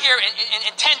you out of here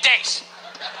in 10 days.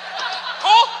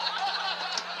 Cool?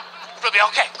 We'll be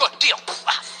okay, good deal.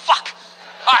 Fuck.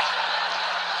 All right.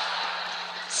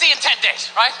 See you in 10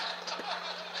 days, right?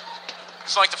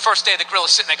 It's like the first day the gorilla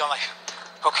sitting there going like,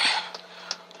 okay.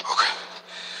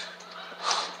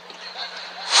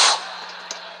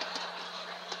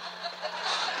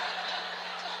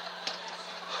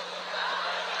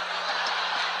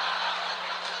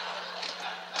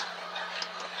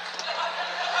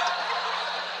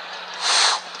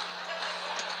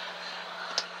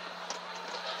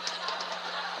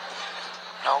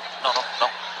 No.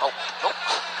 Okay.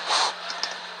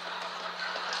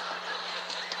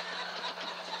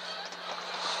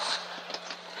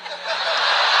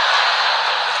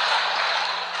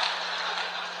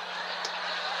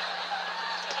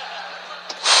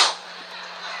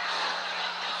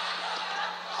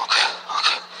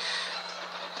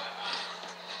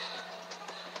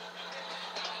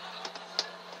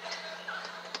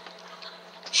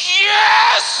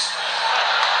 Yes!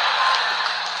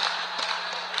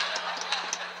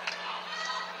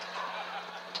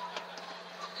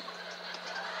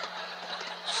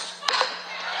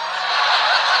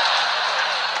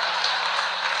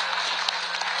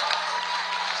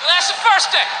 So that's the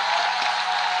first day.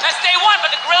 That's day one,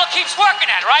 but the gorilla keeps working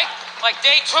at it, right? Like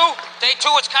day two,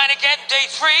 it's kind of getting day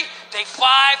 3, day 5,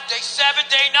 day 7,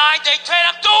 day 9, day 10.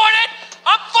 I'm doing it!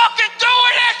 I'm fucking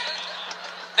doing it!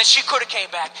 Then she could have came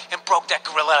back and broke that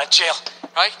gorilla out of jail,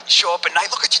 right? Show up at night,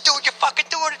 look what you doing, you're fucking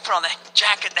doing it. Put on the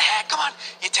jacket and the hat, come on.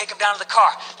 You take him down to the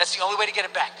car. That's the only way to get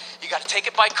it back. You gotta take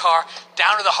it by car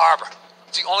down to the harbor.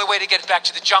 It's the only way to get it back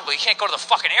to the jungle. You can't go to the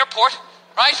fucking airport,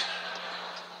 right?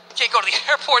 You can't go to the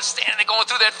airport standing there going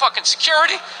through that fucking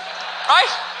security,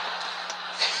 right?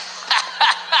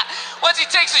 Once he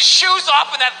takes his shoes off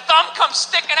and that thumb comes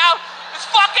sticking out, it's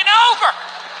fucking over.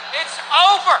 It's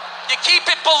over. You keep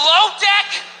it below deck.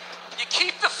 You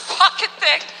keep the fucking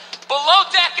thing below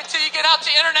deck until you get out to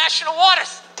international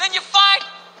waters. Then you're fine.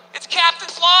 It's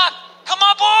captain's log. Come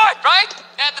on board, right?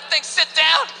 Have the thing sit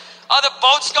down. Other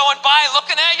boats going by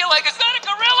looking at you like, is that a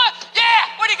gorilla?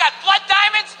 Yeah. What do you got, blood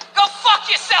diamonds? Go fuck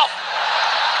yourself.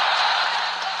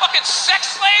 Fucking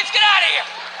sex slaves, get out of here.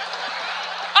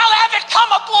 I'll have it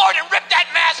come aboard and rip that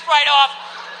mask right off.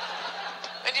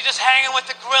 Then you're just hanging with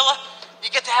the gorilla. You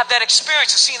get to have that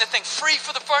experience of seeing the thing free for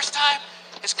the first time.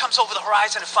 It comes over the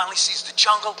horizon, it finally sees the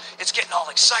jungle. It's getting all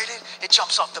excited. It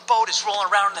jumps off the boat, it's rolling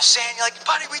around in the sand. You're like,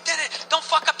 buddy, we did it. Don't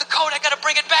fuck up the code, I gotta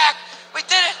bring it back. We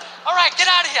did it. All right, get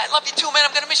out of here. I love you too, man.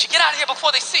 I'm gonna miss you. Get out of here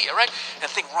before they see you, right? And the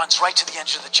thing runs right to the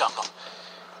edge of the jungle.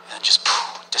 And then just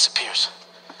disappears.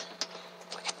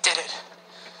 Like it did it.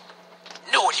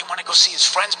 Knew it. You want to go see his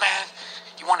friends, man?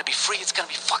 You want to be free? It's going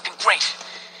to be fucking great.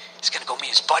 He's going to go meet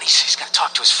his buddies. He's going to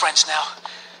talk to his friends now.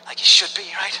 Like he should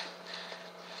be, right?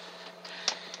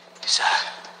 He's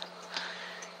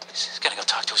going to go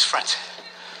talk to his friends.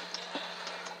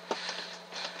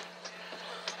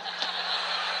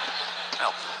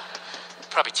 Well,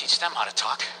 probably teach them how to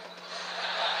talk.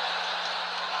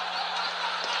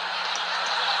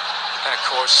 And of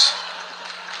course,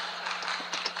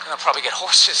 they'll probably get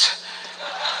horses.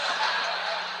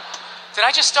 Did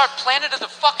I just start Planet of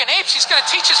the fucking Apes? He's gonna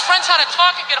teach his friends how to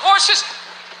talk and get horses?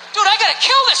 Dude, I gotta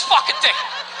kill this fucking thing.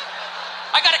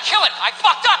 I gotta kill it. I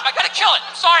fucked up. I gotta kill it.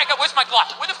 I'm sorry. Where's my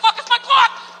Glock? Where the fuck is my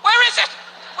Glock? Where is it?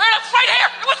 It's right here.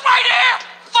 It was right here.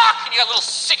 Fuck. And you got a little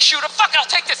 6-shooter. Fuck it, I'll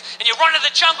take this. And you run to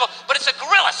the jungle, but it's a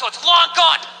gorilla, so it's long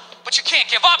gone. But you can't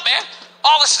give up, man.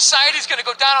 All the society's gonna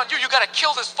go down on you. You gotta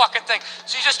kill this fucking thing.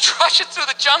 So you just trudge it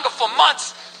through the jungle for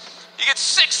months. You get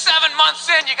 6, 7 months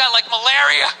in, you got like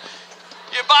malaria.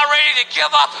 You're about ready to give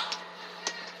up.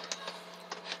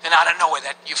 And out of nowhere,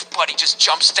 that your buddy just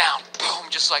jumps down. Boom,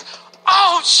 just like,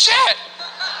 oh shit!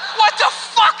 What the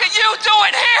fuck are you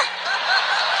doing here?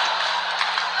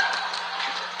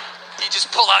 You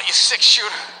just pull out your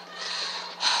 6-shooter.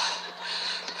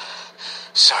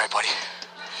 Sorry, buddy.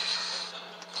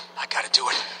 I gotta do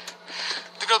it.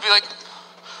 They're gonna be like,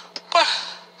 but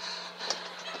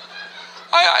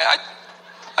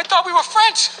I thought we were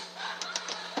friends.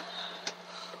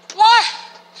 Why?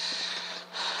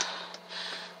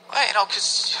 Well, you know,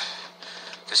 because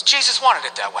Jesus wanted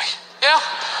it that way. You know?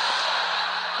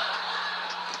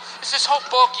 It's this whole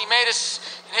book. He made us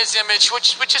in his image,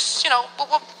 which is, you know,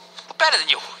 we're better than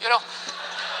you, you know?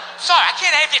 Sorry, I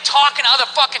can't have you talking to other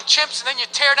fucking chimps and then you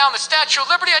tear down the Statue of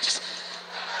Liberty.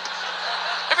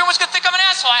 Everyone's gonna think I'm an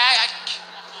asshole.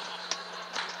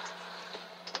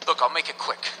 Look, I'll make it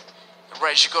quick. And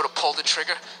right as you go to pull the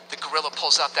trigger, the gorilla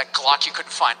pulls out that Glock you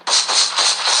couldn't find.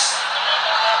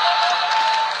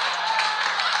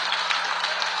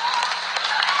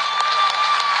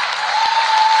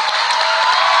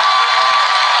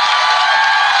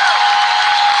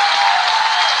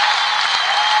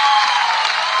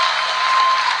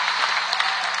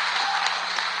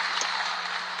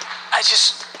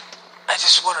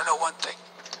 just want to know one thing.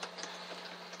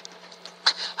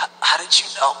 How did you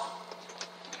know?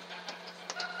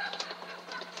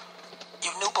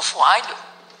 You knew before I knew.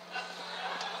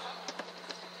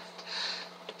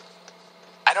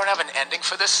 I don't have an ending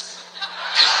for this.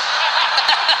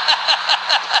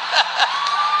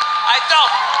 I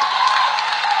don't.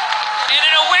 And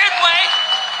in a weird way,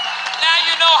 now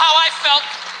you know how I felt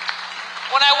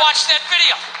when I watched that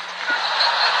video.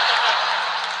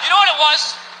 You know what it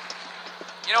was?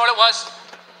 You know what it was?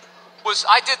 Was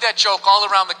I did that joke all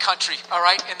around the country, all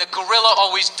right? And the gorilla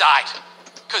always died.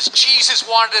 Because Jesus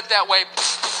wanted it that way.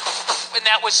 And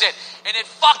that was it. And it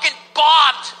fucking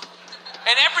bombed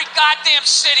in every goddamn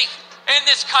city in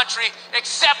this country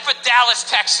except for Dallas,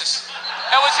 Texas.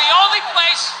 That was the only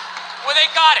place where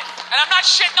they got it. And I'm not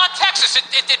shitting on Texas.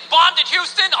 It bombed in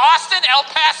Houston, Austin, El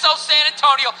Paso, San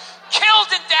Antonio.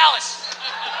 Killed in Dallas.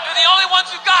 They're the only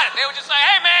ones who got it. They were just like,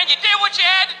 hey man, you did what you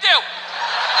had to do.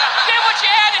 You did what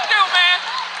you had to do, man.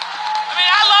 I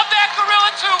mean, I love that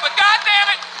gorilla too, but goddamn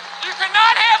it, you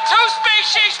cannot have two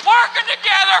species working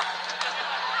together.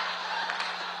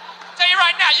 I'll tell you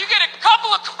right now, you get a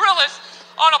couple of gorillas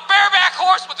on a bareback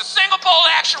horse with a single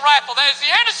bolt action rifle. That is the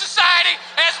end of society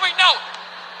as we know it.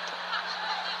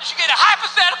 You should get a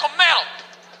hypothetical medal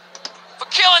for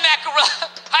killing that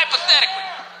gorilla, hypothetically.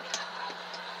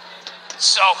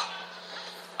 So,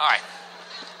 all right.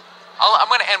 I'm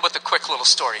going to end with a quick little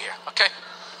story here, okay?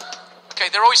 Okay,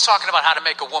 they're always talking about how to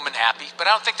make a woman happy, but I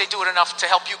don't think they do it enough to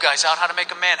help you guys out how to make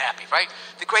a man happy, right?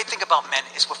 The great thing about men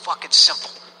is we're fucking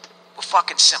simple. We're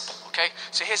fucking simple, okay?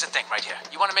 So here's the thing right here.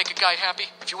 You want to make a guy happy?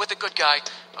 If you're with a good guy,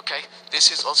 okay,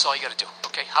 that's all you got to do,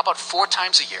 okay? How about 4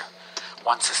 times a year?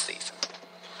 Once a season.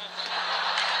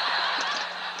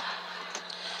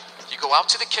 You go out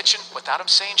to the kitchen without him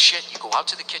saying shit. You go out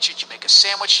to the kitchen, you make a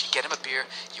sandwich, you get him a beer,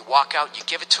 you walk out, you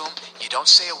give it to him, you don't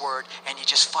say a word, and you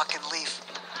just fucking leave.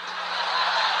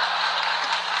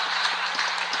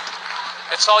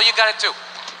 That's all you gotta do.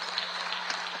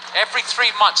 Every 3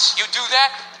 months, you do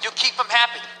that, you keep him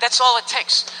happy. That's all it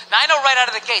takes. Now, I know right out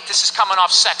of the gate, this is coming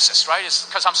off sexist, right? It's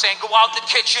because I'm saying, go out in the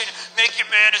kitchen, make your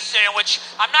man a sandwich.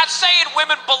 I'm not saying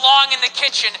women belong in the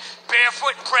kitchen,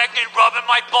 barefoot and pregnant, rubbing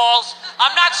my balls.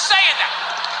 I'm not saying that.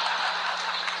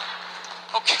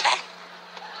 Okay?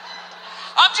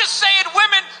 I'm just saying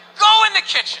women, go in the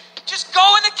kitchen. Just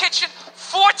go in the kitchen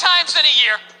 4 times in a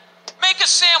year. Make a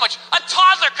sandwich. A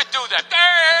toddler could do that.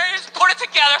 Just put it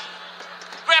together.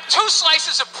 Grab 2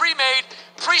 slices of pre-made,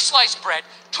 pre-sliced bread,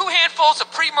 2 handfuls of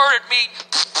pre-murdered meat,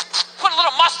 put a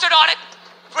little mustard on it,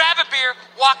 grab a beer,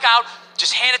 walk out,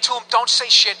 just hand it to him, don't say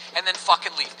shit, and then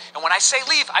fucking leave. And when I say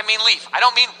leave, I mean leave. I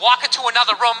don't mean walk into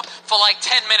another room for like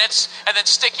 10 minutes and then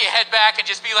stick your head back and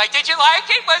just be like, did you like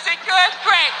it? Was it good?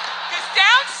 Great. Because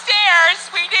downstairs,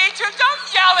 we need to, don't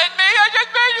yell at me, I just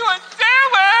made you a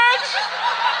sandwich.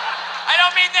 I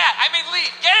don't mean that. I mean leave.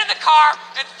 Get in the car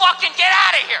and fucking get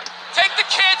out of here. Take the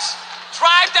kids,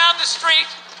 drive down the street,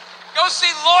 go see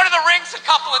Lord of the Rings a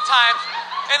couple of times,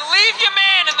 and leave your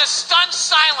man in the stunned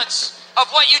silence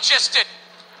of what you just did.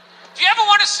 If you ever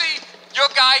want to see your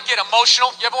guy get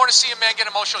emotional, you ever want to see a man get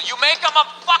emotional, you make him a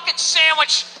fucking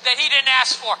sandwich that he didn't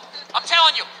ask for. I'm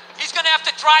telling you, he's going to have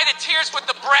to dry the tears with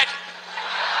the bread.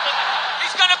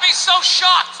 He's going to be so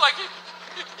shocked. Like,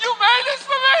 you made this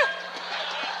for me?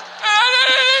 And I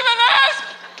didn't even ask.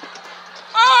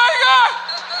 Oh my God.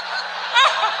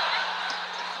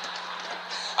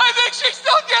 I think she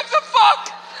still gives a fuck.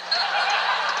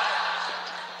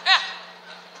 Yeah.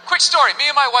 Quick story. Me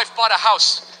and my wife bought a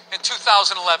house in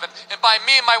 2011. And by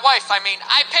me and my wife, I mean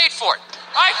I paid for it.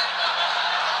 Right?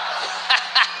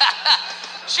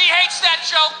 She hates that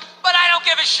joke, but I don't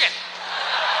give a shit.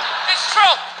 It's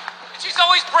true. She's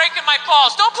always breaking my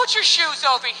balls. Don't put your shoes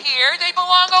over here. They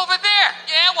belong over there.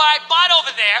 Yeah, well, I bought over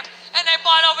there, and I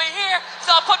bought over here,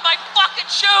 so I'll put my fucking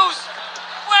shoes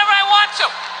wherever I want to.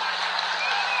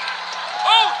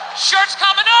 Oh, shirt's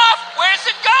coming off. Where's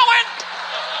it going?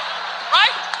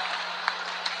 Right?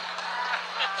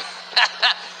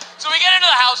 So we get into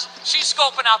the house. She's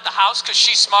scoping out the house because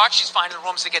she's smart. She's finding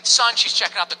rooms to get sun. She's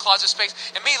checking out the closet space.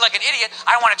 And me, like an idiot,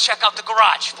 I want to check out the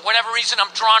garage. For whatever reason, I'm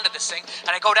drawn to this thing.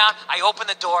 And I go down, I open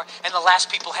the door, and the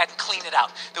last people hadn't cleaned it out.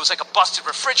 There was like a busted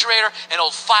refrigerator, an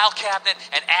old file cabinet,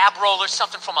 an ab roller,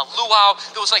 something from a luau.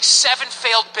 There was like 7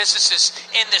 failed businesses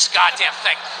in this goddamn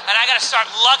thing. And I got to start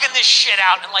lugging this shit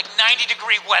out in like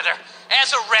 90-degree weather as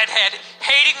a redhead,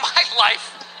 hating my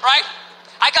life, right?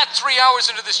 I got 3 hours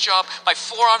into this job. My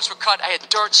forearms were cut. I had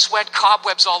dirt, sweat,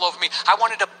 cobwebs all over me. I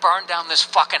wanted to burn down this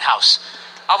fucking house.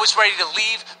 I was ready to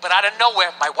leave, but out of nowhere,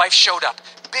 my wife showed up.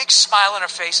 Big smile on her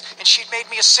face, and she'd made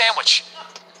me a sandwich.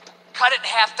 cut it in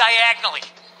half diagonally,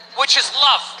 which is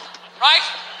love, right?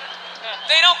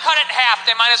 They don't cut it in half.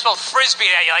 They might as well frisbee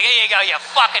it at you. Like, here you go, you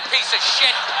fucking piece of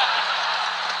shit.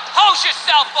 Hose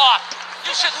yourself off.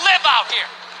 You should live out here.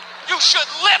 You should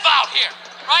live out here,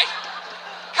 right?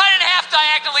 Cut it in half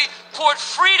diagonally, poured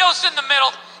Fritos in the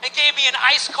middle, and gave me an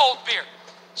ice-cold beer.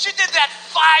 She did that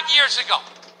 5 years ago.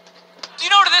 Do you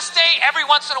know, to this day, every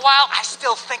once in a while, I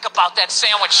still think about that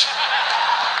sandwich.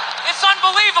 It's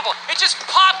unbelievable. It just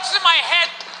pops in my head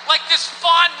like this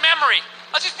fond memory.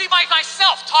 I'll just be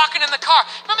myself talking in the car.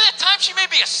 Remember that time she made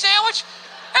me a sandwich?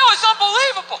 It was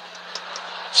unbelievable.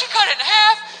 She cut it in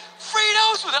half,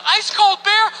 Fritos with an ice-cold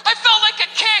beer. I felt like a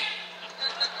king.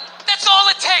 That's all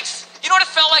it takes. You know what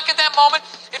it felt like at that moment?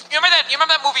 You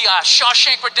remember that movie,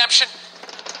 Shawshank Redemption?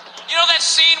 You know that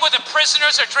scene where the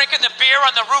prisoners are drinking the beer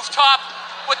on the rooftop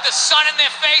with the sun in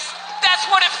their face? That's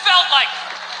what it felt like.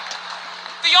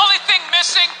 The only thing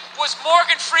missing was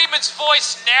Morgan Freeman's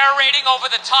voice narrating over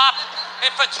the top,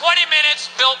 and for 20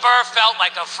 minutes, Bill Burr felt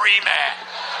like a free man.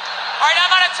 All right, I'm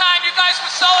out of time. You guys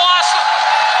were so awesome.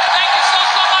 Thank you so much.